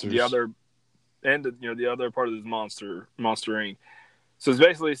the loop. The other end, the other part of this Monster Inc. So it's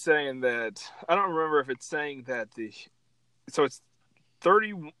basically saying that, I don't remember if it's saying that it's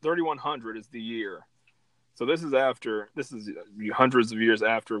 3100 is the year. So this is hundreds of years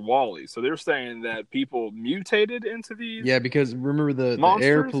after WALL-E. So they're saying that people mutated into these. Yeah, because remember the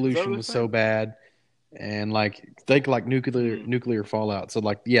air pollution was so bad and like think like nuclear fallout. So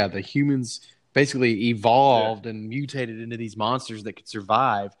like the humans basically evolved and mutated into these monsters that could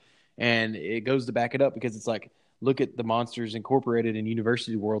survive, and it goes to back it up because it's like, look at the Monsters Incorporated in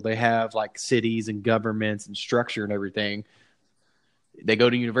University World. They have like cities and governments and structure and everything. They go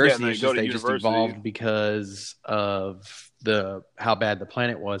to university. They just evolved because of how bad the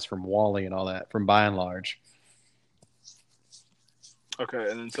planet was from WALL-E and all that, from by and large.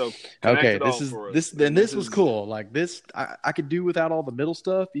 Okay, and then so this was cool. Like this, I could do without all the middle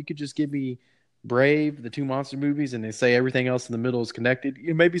stuff. You could just give me Brave, the 2 monster movies, and they say everything else in the middle is connected.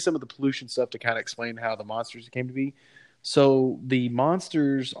 Maybe some of the pollution stuff to kind of explain how the monsters came to be. So the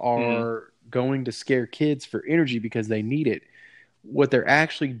monsters are going to scare kids for energy because they need it. What they're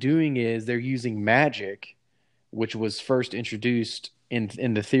actually doing is they're using magic, which was first introduced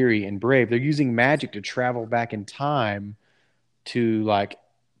in the theory in Brave. They're using magic to travel back in time to like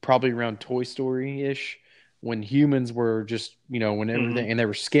probably around Toy Story-ish, when humans were just, when everything, and they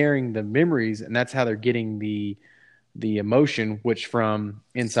were scaring the memories, and that's how they're getting the emotion, which from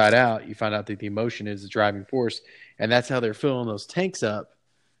Inside Out, you find out that the emotion is the driving force, and that's how they're filling those tanks up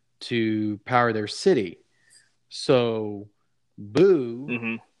to power their city. So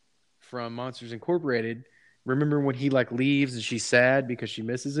Boo from Monsters Incorporated, remember when he like leaves and she's sad because she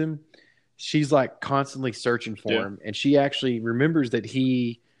misses him? She's like constantly searching for him, and she actually remembers that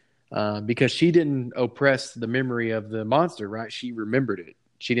he, because she didn't oppress the memory of the monster, right? She remembered it.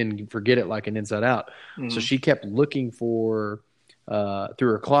 She didn't forget it like an Inside Out. So she kept looking for through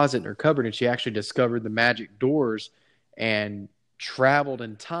her closet and her cupboard, and she actually discovered the magic doors and traveled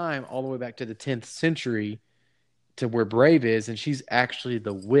in time all the way back to the 10th century to where Brave is, and she's actually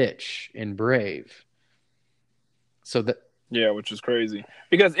the witch in Brave. So that. Yeah, which is crazy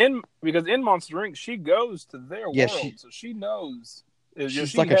because in Monster Inc. she goes to their world, so she knows.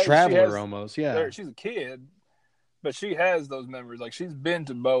 She's like a traveler almost. Yeah, she's a kid, but she has those memories. Like she's been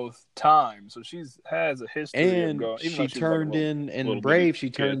to both times, so she has a history of going. She turned in Brave. She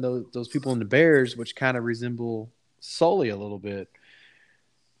turned those people into bears, which kind of resemble Sully a little bit.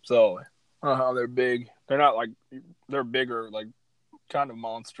 Sully, they're big. They're not like they're bigger, like kind of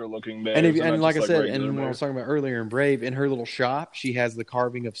monster looking bears. And like I said, and when I was talking about earlier in Brave, in her little shop, she has the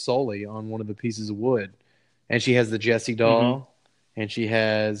carving of Sully on one of the pieces of wood, and she has the Jessie doll. And she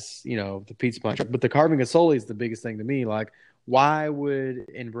has, the pizza punch. But the carving of Sully is the biggest thing to me. Like, why would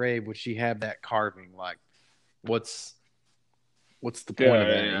she have that carving? Like, what's the point of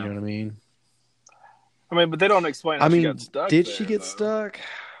that? You know what I mean? But they don't explain how she got stuck. Did she get stuck?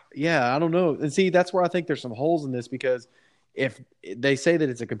 Yeah, I don't know. And see, that's where I think there's some holes in this, because if they say that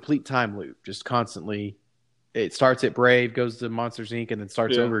it's a complete time loop, just constantly, it starts at Brave, goes to Monsters Inc., and then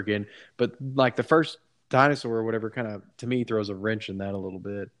starts over again. But like the first dinosaur or whatever kind of, to me, throws a wrench in that a little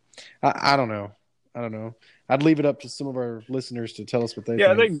bit. I don't know. I'd leave it up to some of our listeners to tell us what they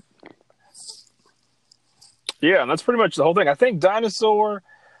think. And that's pretty much the whole thing. I think Dinosaur,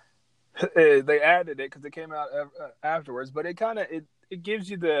 they added it because it came out afterwards, but it kind of it gives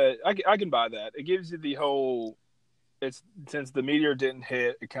you the I can buy that. It gives you the whole, it's since the meteor didn't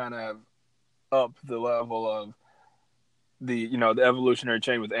hit, it kind of upped the level of the the evolutionary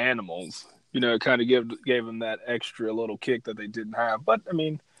chain with animals. It kind of gave them that extra little kick that they didn't have. But,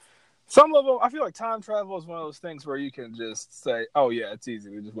 some level, I feel like time travel is one of those things where you can just say, oh, yeah, it's easy.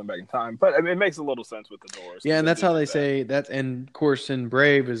 We just went back in time. But, it makes a little sense with the doors. Yeah, and that's how they say that. And, of course, in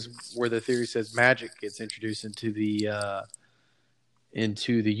Brave is where the theory says magic gets introduced into the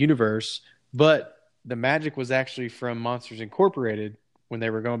universe. But the magic was actually from Monsters Incorporated when they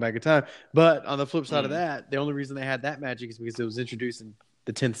were going back in time. But on the flip side of that, the only reason they had that magic is because it was introduced in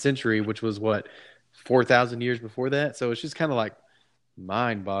the 10th century, which was 4,000 years before that. So it's just kind of like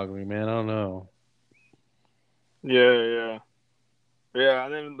mind-boggling, man. I don't know. Yeah.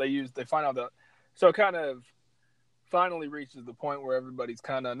 And then they find out that, so it kind of finally reaches the point where everybody's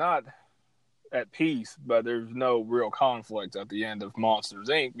kind of not at peace, but there's no real conflict at the end of Monsters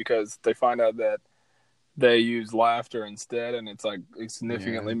Inc. because they find out that they use laughter instead, and it's like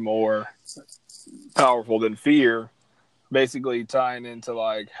significantly more powerful than fear. Basically tying into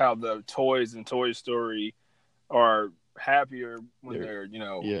like how the toys in Toy Story are happier when they're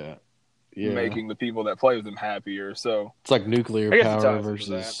making the people that play with them happier. So it's like nuclear power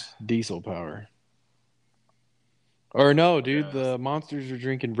versus diesel power. Or no, dude, the monsters are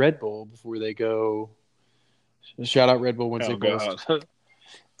drinking Red Bull before they go. Shout out Red Bull once they go.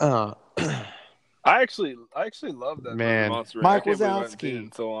 I actually love that. Man, Monster Mike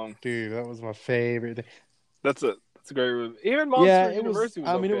Wazowski. So long, dude, that was my favorite thing. That's a great movie. Even Monsters University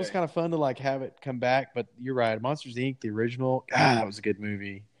was it was kind of fun to like have it come back, but you're right. Monsters Inc., the original, God, that was a good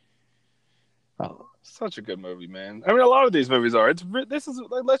movie. Such a good movie, man. I mean, a lot of these movies are.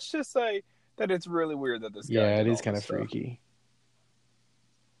 Let's just say that it's really weird that this guy. Yeah, it is kind of freaky.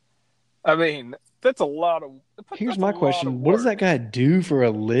 I mean, that's a lot of. Here's my question: what does that guy do for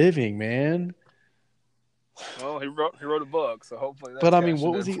a living, man? Well, he wrote a book, so hopefully. But I mean,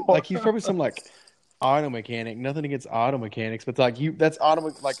 what was he like? He's probably some like auto mechanic. Nothing against auto mechanics, but like that's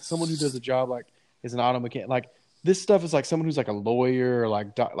like someone who does a job like is an auto mechanic. Like this stuff is like someone who's like a lawyer or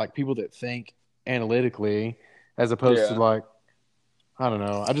like people that think analytically, as opposed to like I don't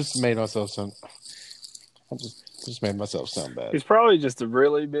know. I just made myself sound. I just made myself sound bad. He's probably just a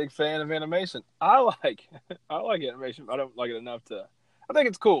really big fan of animation. I like animation. I don't like it enough to. I think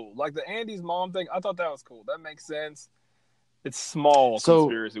it's cool. Like the Andy's mom thing. I thought that was cool. That makes sense. It's small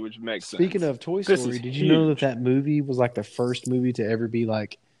conspiracy, which makes sense. Speaking of Toy Story, did you know that movie was like the first movie to ever be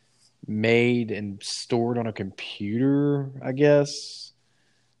like made and stored on a computer? I guess.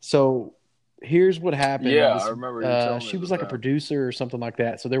 So here's what happened. Yeah, I remember. She was like a producer or something like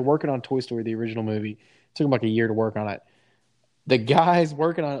that. So they're working on Toy Story, the original movie. It took them like a year to work on it. The guys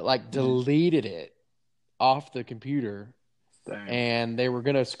working on it like deleted it off the computer. Dang. And they were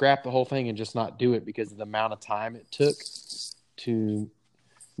going to scrap the whole thing and just not do it because of the amount of time it took to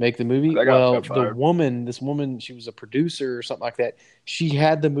make the movie. Well, this woman, she was a producer or something like that. She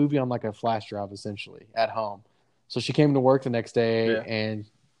had the movie on like a flash drive essentially at home. So she came to work the next day and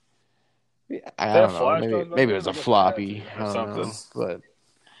I don't know, maybe it was a floppy or something.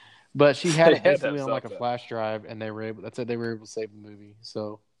 But she had it basically on like a flash drive, and they were able to save the movie.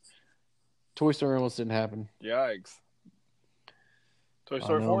 So Toy Story almost didn't happen. Yikes. Toy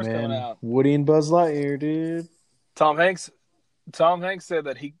Story 4 is coming out. Woody and Buzz Lightyear, dude. Tom Hanks said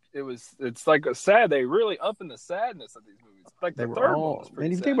that it's like a sad. They really up in the sadness of these movies. Like the third one was pretty sad.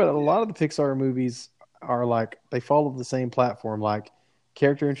 And if you think about it, a lot of the Pixar movies are like they follow the same platform, like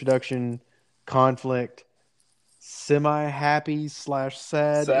character introduction, conflict, semi-happy /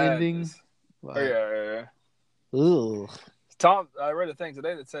 sad ending. Like, yeah. Ugh. I read a thing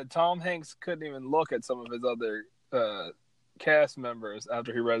today that said Tom Hanks couldn't even look at some of his other cast members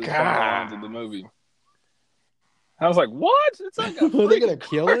after he read the lines of the movie. I was like, "What? It's like a they're gonna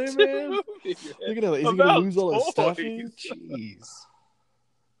kill him, man. Is he gonna lose all his stuff? Jeez.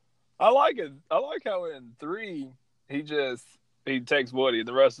 I like it. I like how in 3 he takes Woody.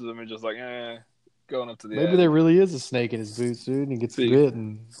 The rest of them are just like, going up to the. Maybe there really is a snake in his boots, dude, and he gets bit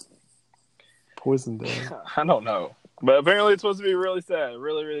and poisoned him. I don't know, but apparently it's supposed to be really sad.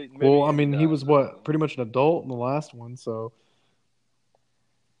 Really, really. Well, I mean, he was pretty much an adult in the last one, so.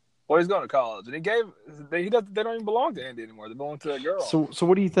 Well, he's going to college, and they don't even belong to Andy anymore. They belong to a girl. So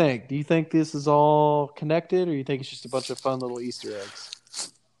what do you think? Do you think this is all connected, or do you think it's just a bunch of fun little Easter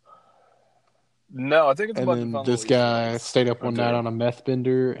eggs? No, I think it's a bunch of fun. This guy stayed up one night on a meth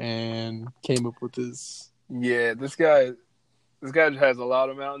bender and came up with his. Yeah, this guy has a lot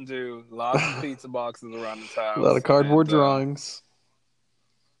of Mountain Dew, lots of pizza boxes around his house, a lot of cardboard drawings,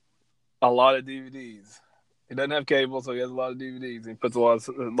 a lot of DVDs. He doesn't have cable, so he has a lot of DVDs. He puts a lot of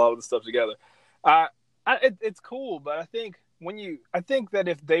the stuff together. It's cool, but I think that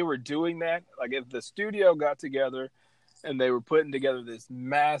if they were doing that, like if the studio got together and they were putting together this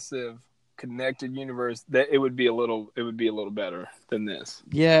massive connected universe, that it would be a little better than this.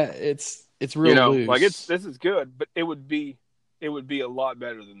 Yeah, it's real loose. Like this is good, but it would be a lot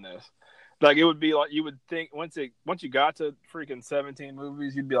better than this. Like it would be like you would think once you got to freaking 17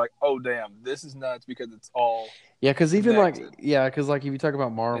 movies, you'd be like, oh damn, this is nuts because it's all because even because if you talk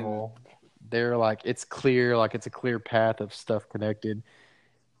about Marvel, they're like it's clear, like it's a clear path of stuff connected.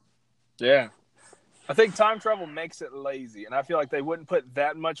 Yeah, I think time travel makes it lazy, and I feel like they wouldn't put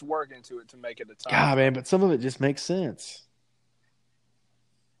that much work into it to make it a time. God, man, but some of it just makes sense.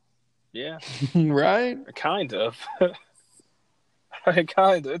 Yeah, right? Kind of.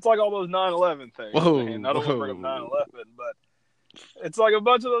 Kind of. It's like all those 9/11 things. Whoa, man. I don't want to bring up 9/11, but it's like a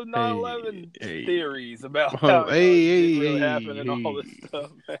bunch of those 9/11 theories about how it really happened and all this stuff,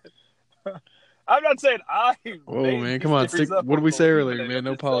 man. I'm not saying Whoa, man, come on. What did we say earlier, man?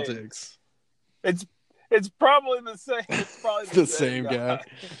 No politics. It's probably the same. It's probably the same guy.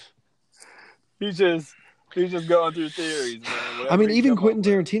 He's just going through theories, man. I mean, even Quentin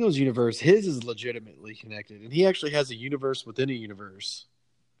Tarantino's universe, his is legitimately connected, and he actually has a universe within a universe.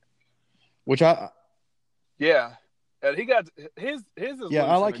 Which and he got his is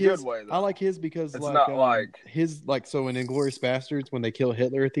I like his. Good way, I like his because it's not like his so in Inglourious Bastards when they kill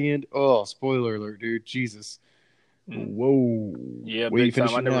Hitler at the end. Oh, spoiler alert, dude! Jesus. Whoa. Yeah, big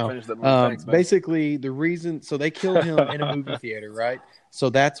time. I never finished that movie. Thanks, man. Basically, the reason they killed him in a movie theater, right? So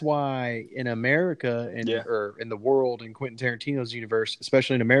that's why in America or in the world in Quentin Tarantino's universe,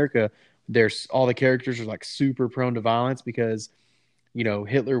 especially in America, there's all the characters are like super prone to violence because, you know,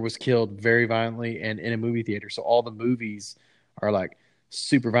 Hitler was killed very violently and in a movie theater. So all the movies are like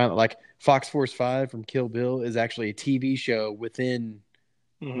super violent. Like Fox Force 5 from Kill Bill is actually a TV show within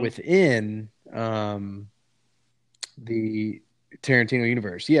the Tarantino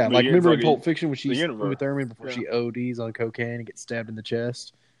universe. Yeah, like remember in Pulp Fiction when she's Uma Thurman before she ODs on cocaine and gets stabbed in the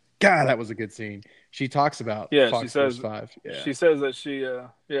chest? God, that was a good scene. She talks about Fox Force 5. Yeah. She says that she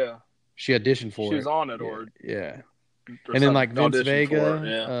auditioned for it. She was on it and then like Vince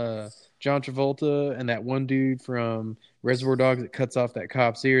Vega, John Travolta, and that one dude from Reservoir Dogs that cuts off that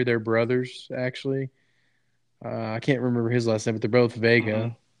cop's ear. They're brothers, actually. I can't remember his last name, but they're both Vega. Mm-hmm.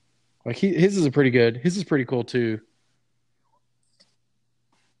 Like his is pretty cool too.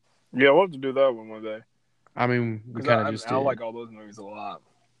 Yeah, we'll have to do that one day. I mean, we kind of just did. I like all those movies a lot.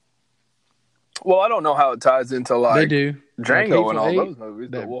 Well, I don't know how it ties into like they do Django and all those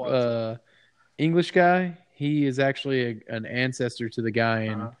movies. That English guy, he is actually an ancestor to the guy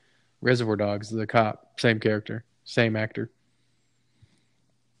in Reservoir Dogs, the cop. Same character, same actor.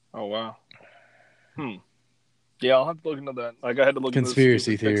 Oh wow. Yeah, I'll have to look into that. Like I had to look into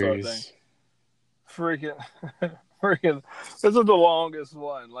conspiracy theories. Freaking. This is the longest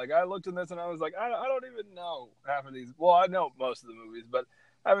one. Like I looked in this and I was like, I don't even know half of these. Well, I know most of the movies, but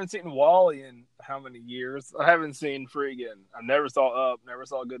I haven't seen Wall-E in how many years? I haven't seen I never saw Up, never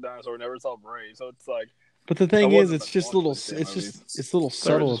saw Good Dinosaur, never saw Brave. So it's like. But the thing is, it's just little. It's little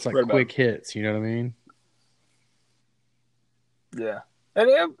subtle. It's like quick hits. You know what I mean? Yeah, and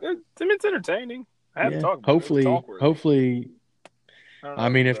it's entertaining. I have to talk about it. Hopefully. I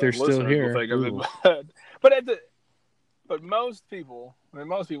mean, if they're still here. But most people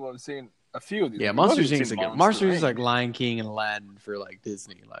have seen a few of these. Yeah, Monsters Inc. Monsters is like Lion King and Aladdin for like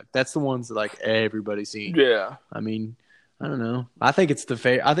Disney. Like that's the ones that like everybody's seen. Yeah. I mean, I don't know. I think it's I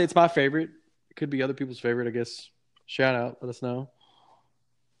think it's my favorite. It could be other people's favorite, I guess. Shout out, let us know.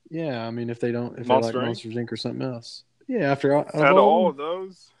 Yeah, I mean, if they like Monsters Inc. or something else. Yeah, after all of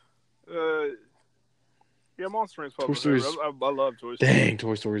those. Yeah, Monster Inc. Toy Story. I love Toy Story. Dang,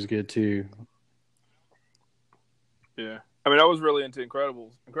 Toy Story's good too. Yeah. I mean, I was really into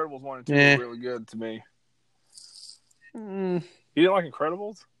Incredibles. Incredibles 1 and 2 were really good to me. You didn't like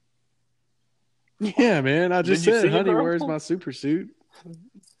Incredibles? Yeah, man. I just said, honey, where's my super suit?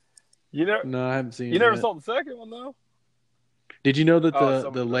 No, I haven't seen it. You never saw the second one, though? Did you know that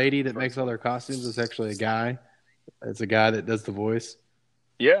the lady that makes all their costumes is actually a guy? It's a guy that does the voice.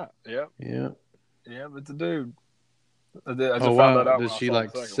 Yeah. Yeah, but it's a dude. I just found that out. Does she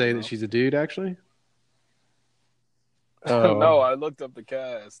like say that she's a dude, actually? Oh. No, I looked up the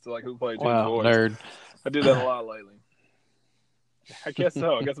cast, like who played whose voice. Nerd. I do that a lot lately. I guess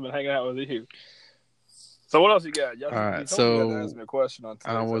so. I guess I've been hanging out with you. So what else you got? All right, so you asked me a question on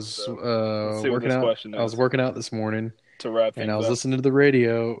I was working out. I was working out this morning to wrap things and I was up. listening to the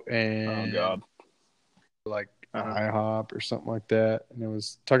radio and oh god, like IHOP or something like that, and it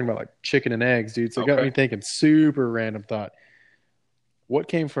was talking about like chicken and eggs, dude. So it got me thinking. Super random thought. What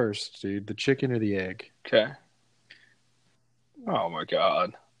came first, dude? The chicken or the egg? Okay. Oh my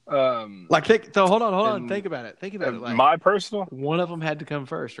god. Hold on. Think about it. Like, my personal. One of them had to come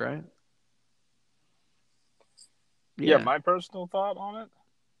first, right? Yeah, my personal thought on it.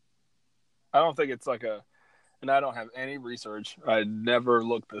 I don't think it's like and I don't have any research. I never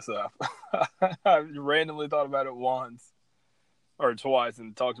looked this up. I randomly thought about it once or twice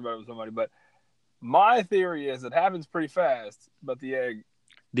and talked about it with somebody. But my theory is it happens pretty fast, but the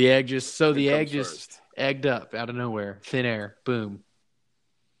egg just egged up out of nowhere, thin air, boom.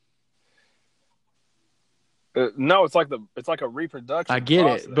 No, it's like a reproduction. I get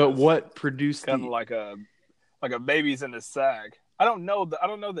process. It, but what produced kind of like a baby's in the sack. I don't know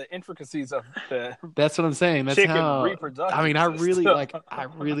the intricacies of the. That's what I'm saying. That's chicken how reproduction. I mean, I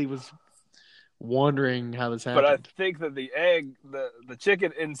really was wondering how this happened. But I think that the egg, the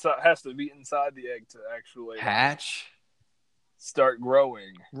chicken inside has to be inside the egg to actually hatch, start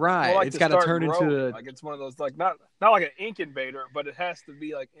growing. Right, well, it's got to turn into like it's one of those like not like an incubator, but it has to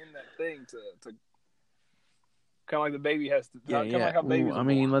be like in that thing to kind of like the baby has to. Yeah. Like how babies I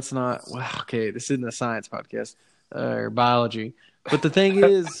mean, let's not. Well, okay, this isn't a science podcast or biology, but the thing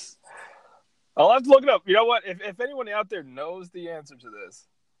is, I'll have to look it up. You know what? If anyone out there knows the answer to this,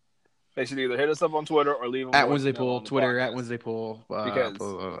 they should either hit us up on Twitter or leave them at Wednesday Pool. Twitter at Wednesday Pool.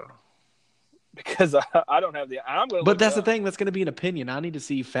 Because I don't have the. I'm going. But that's the thing. That's going to be an opinion. I need to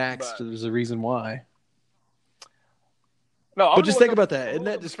see facts. There's a reason why. No, but just think about that. Isn't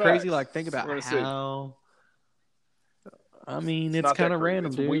that just crazy? Like, think about how. I mean, it's kind of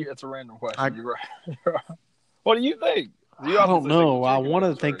random, dude. It's a random question. You're right. What do you think? I don't know. I want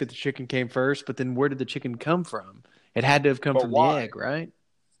to think that the chicken came first, but then where did the chicken come from? It had to have come from the egg, right?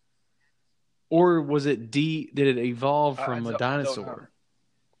 Or was it did it evolve from a dinosaur?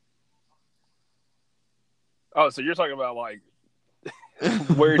 Oh, so you're talking about like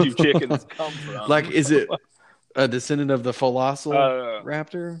where do chickens come from? Like, is it a descendant of the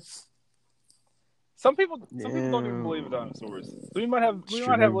velociraptor? Some people don't even believe in dinosaurs. We might have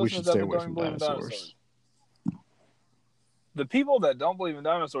listeners that don't even believe in dinosaurs. The people that don't believe in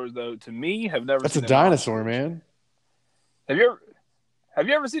dinosaurs, though, to me, have never. That's seen a dinosaur, man. Have you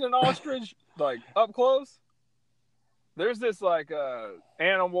ever seen an ostrich like up close? There's this like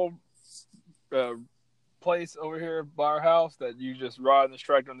animal place over here by our house that you just ride in this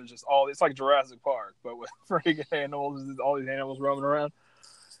tractor and there's just it's like Jurassic Park, but with freaking animals, all these animals roaming around,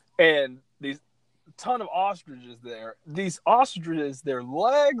 and these ton of ostriches there. These ostriches, their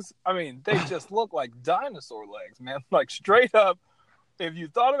legs, I mean, they just look like dinosaur legs, man. Like straight up, if you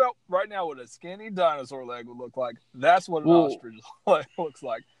thought about right now what a skinny dinosaur leg would look like, that's what an ostrich leg looks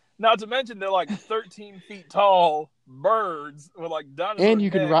like. Not to mention they're like 13 feet tall birds with like dinosaur and you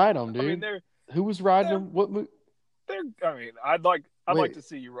can ride them, dude. I mean, who was riding them? What? I mean, I'd like to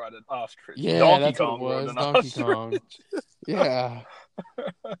see you ride an ostrich. Yeah, Donkey Kong what it was. Donkey Kong. Yeah.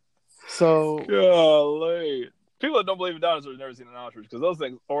 So, golly. People that don't believe in dinosaurs have never seen an ostrich because those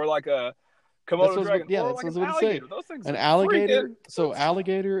things, or like a Komodo dragon, or like an alligator. Those things an alligator. So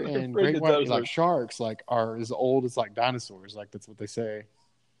alligator and great white, like sharks, like are as old as like dinosaurs. Like that's what they say.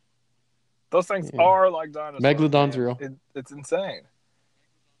 Those things are like dinosaurs. Megalodon's real. It's insane.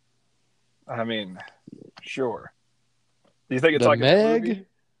 I mean, sure. Do you think it's the like Meg? a movie?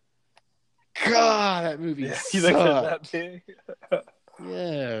 God, that movie. Yeah, you think it's that big?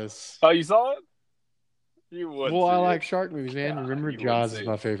 Yes. Oh, you saw it? You would. Well, I like shark movies, man. Remember, Jaws is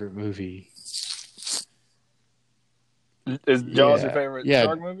my favorite movie. Is Jaws your favorite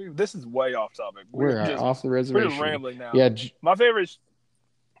shark movie? This is way off topic. We're just off the reservation. We're just rambling now. Yeah, my favorite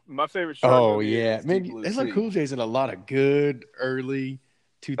shark movie. Yeah, man. It's like Cool J's in a lot of good early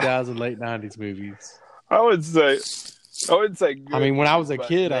 2000, late 90s movies. I would say good. I mean, when I was a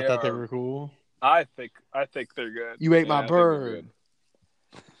kid, I thought they were cool. I think they're good. You ate my bird.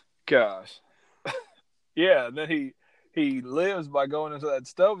 Gosh. Yeah, and then he lives by going into that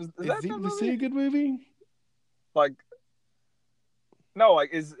stove. Is that Deep Blue Sea a good movie? Like, no,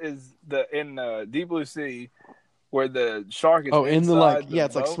 like is in Deep Blue Sea where the shark is in the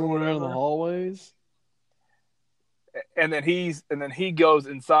it's like swimming around in the hallways. And then he goes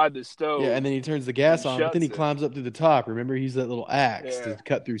inside the stove. Yeah, and then he turns the gas on, but then he climbs up to the top. Remember, he's that little axe to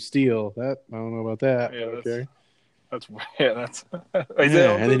cut through steel. I don't know about that. Yeah, okay. That's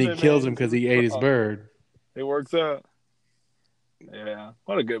and then he kills him because he ate his bird. It works out. Yeah,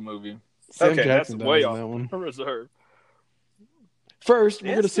 what a good movie. Sam Jackson that's way off that one. Reserve. First,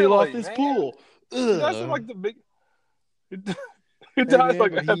 we're gonna seal off this pool. That's like the big. He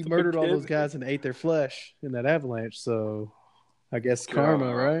murdered all those guys and ate their flesh in that avalanche. So, I guess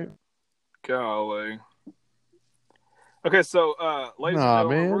karma, right? Golly. Okay, so ladies and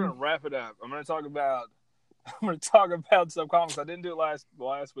gentlemen, we're gonna wrap it up. I'm gonna talk about some comics. I didn't do it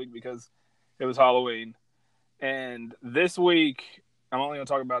last week because it was Halloween, and this week I'm only gonna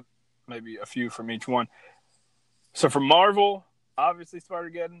talk about maybe a few from each one. So for Marvel, obviously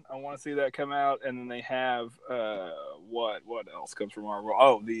Spider-Geddon, I want to see that come out, and then they have what else comes from Marvel?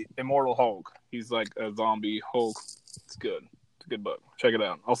 Oh, the Immortal Hulk. He's like a zombie Hulk. It's good. It's a good book. Check it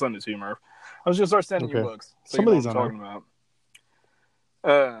out. I'll send it to you, Murph. I was gonna start sending you books. So some of these I'm talking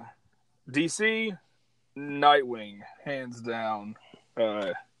about. DC, Nightwing, hands down,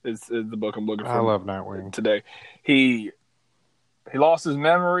 is the book I'm looking for. I love Nightwing today. He lost his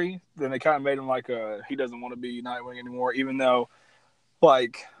memory. Then they kind of made him like he doesn't want to be Nightwing anymore, even though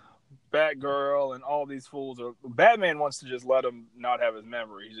like Batgirl and all these fools are. Batman wants to just let him not have his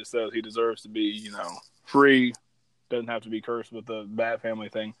memory. He just says he deserves to be, free. Doesn't have to be cursed with the Bat family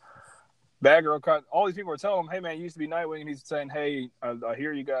thing. Batgirl, all these people are telling him, "Hey man, you used to be Nightwing," and he's saying, "Hey, I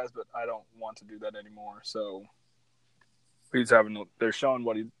hear you guys, but I don't want to do that anymore." So they're showing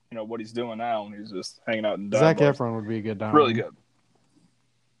what he's doing now, and he's just hanging out in Zac Efron would be a good Nightwing. Really good.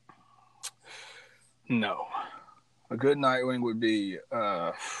 No, a good Nightwing would be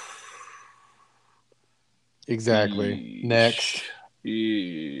exactly next.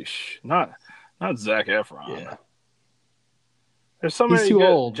 Not Zac Efron. Yeah. There's so many. He's too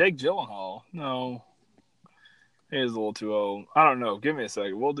old. Jake Gyllenhaal. No, he is a little too old. I don't know. Give me a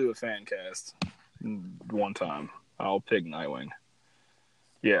second. We'll do a fan cast one time. I'll pick Nightwing.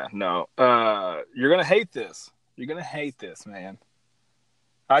 Yeah, no. You're gonna hate this. You're gonna hate this, man.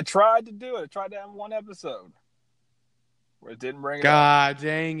 I tried to do it. I tried to have one episode. It didn't bring it God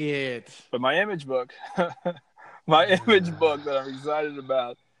dang it. But my image book, my image book that I'm excited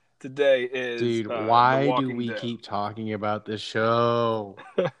about today is Dude, why do we keep talking about this show?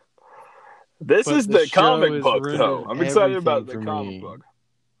 This is the comic book, though. I'm excited about the comic book.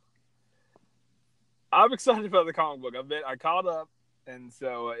 I'm excited about the comic book. I caught up, and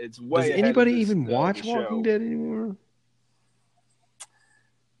so it's way Does ahead anybody of this, even watch Walking Dead anymore?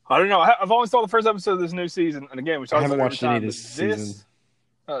 I don't know. I've only saw the first episode of this new season, and again, we talked about it every time. I haven't watched any this season.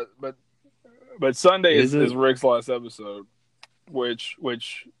 But Sunday is Rick's last episode, which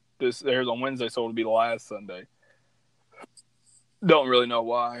this airs on Wednesday, so it'll be the last Sunday. Don't really know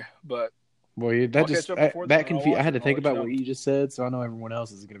why, but well, that confused. I had to think about what you just said, so I know everyone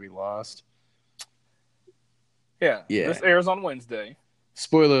else is going to be lost. Yeah. This airs on Wednesday.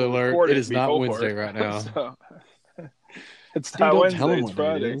 Spoiler alert! It is not Wednesday right now. So, it's not Wednesday. It's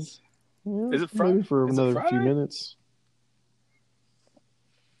Friday. Is it Friday? Maybe for another few minutes.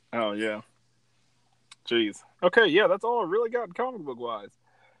 Oh yeah. Jeez. Okay, yeah, that's all I really got comic book wise.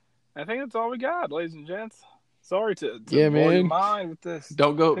 I think that's all we got, ladies and gents. Sorry to blow your mind with this.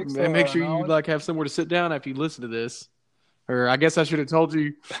 Don't go. Make sure you have somewhere to sit down after you listen to this. Or I guess I should have told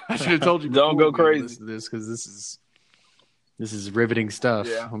you. Don't go crazy. Listen to this because this is riveting stuff.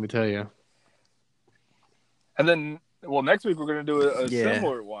 Yeah. Let me tell you. And then, next week we're going to do a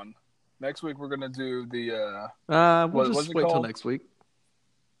similar one. Next week we're going to do the. We'll just wait till next week.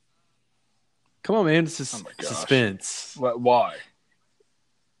 Come on, man! This is suspense. Why?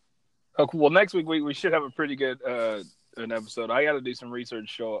 Okay, well, next week we should have a pretty good an episode. I got to do some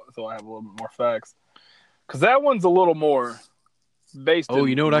research so I have a little bit more facts. Because that one's a little more based in real life. Oh,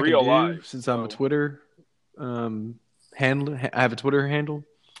 you know what I can do? Since I'm a Twitter handle, I have a Twitter handle.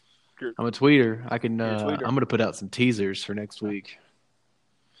 I'm a tweeter. I can. I'm going to put out some teasers for next week.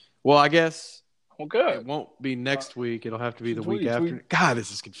 Well, I guess. Well, good. It won't be next week. It'll have to be the week after. God,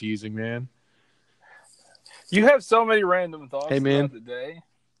 this is confusing, man. You have so many random thoughts throughout the day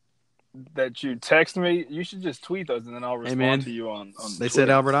that you text me. You should just tweet those, and then I'll respond to you on They Twitter. said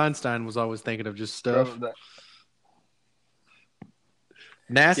Albert Einstein was always thinking of just stuff.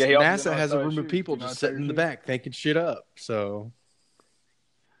 NASA has a room of people just sitting in the back thinking shit up. So,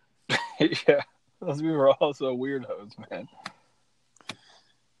 yeah, those people are also weirdos, man.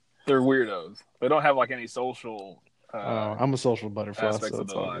 They're weirdos. They don't have like any social. I'm a social butterfly, so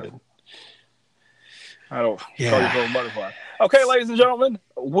it's all good. I don't call yourself a butterfly. Okay, ladies and gentlemen,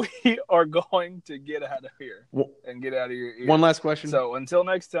 we are going to get out of here and get out of your ear. One last question. So until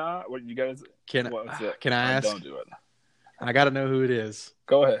next time, what you guys? Can I ask? Don't do it. I got to know who it is.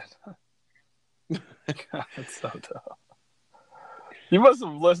 Go ahead. God, that's so tough. You must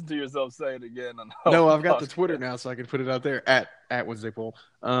have listened to yourself say it again. No, I've got the Twitter now, so I can put it out there at Wednesday Poll.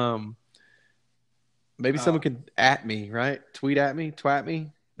 Maybe someone can at me, right? Tweet at me, twat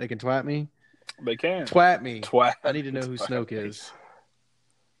me. They can twat me. They can. Twat me. I need to know who Snoke is.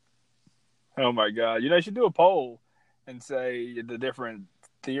 Oh, my God. You should do a poll and say the different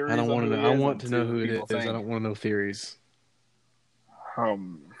theories. I don't want to know. I want to know who it is. I don't want to know theories. Oh,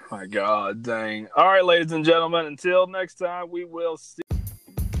 my God. Dang. All right, ladies and gentlemen. Until next time, we will see.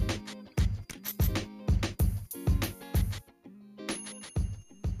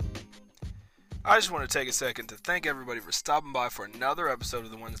 I just want to take a second to thank everybody for stopping by for another episode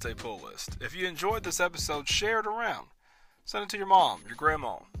of the Wednesday Pull List. If you enjoyed this episode, share it around. Send it to your mom, your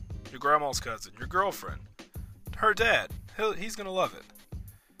grandma's cousin, your girlfriend, her dad. He's going to love it.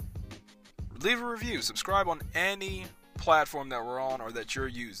 Leave a review. Subscribe on any platform that we're on or that you're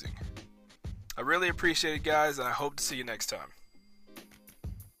using. I really appreciate it, guys, and I hope to see you next time.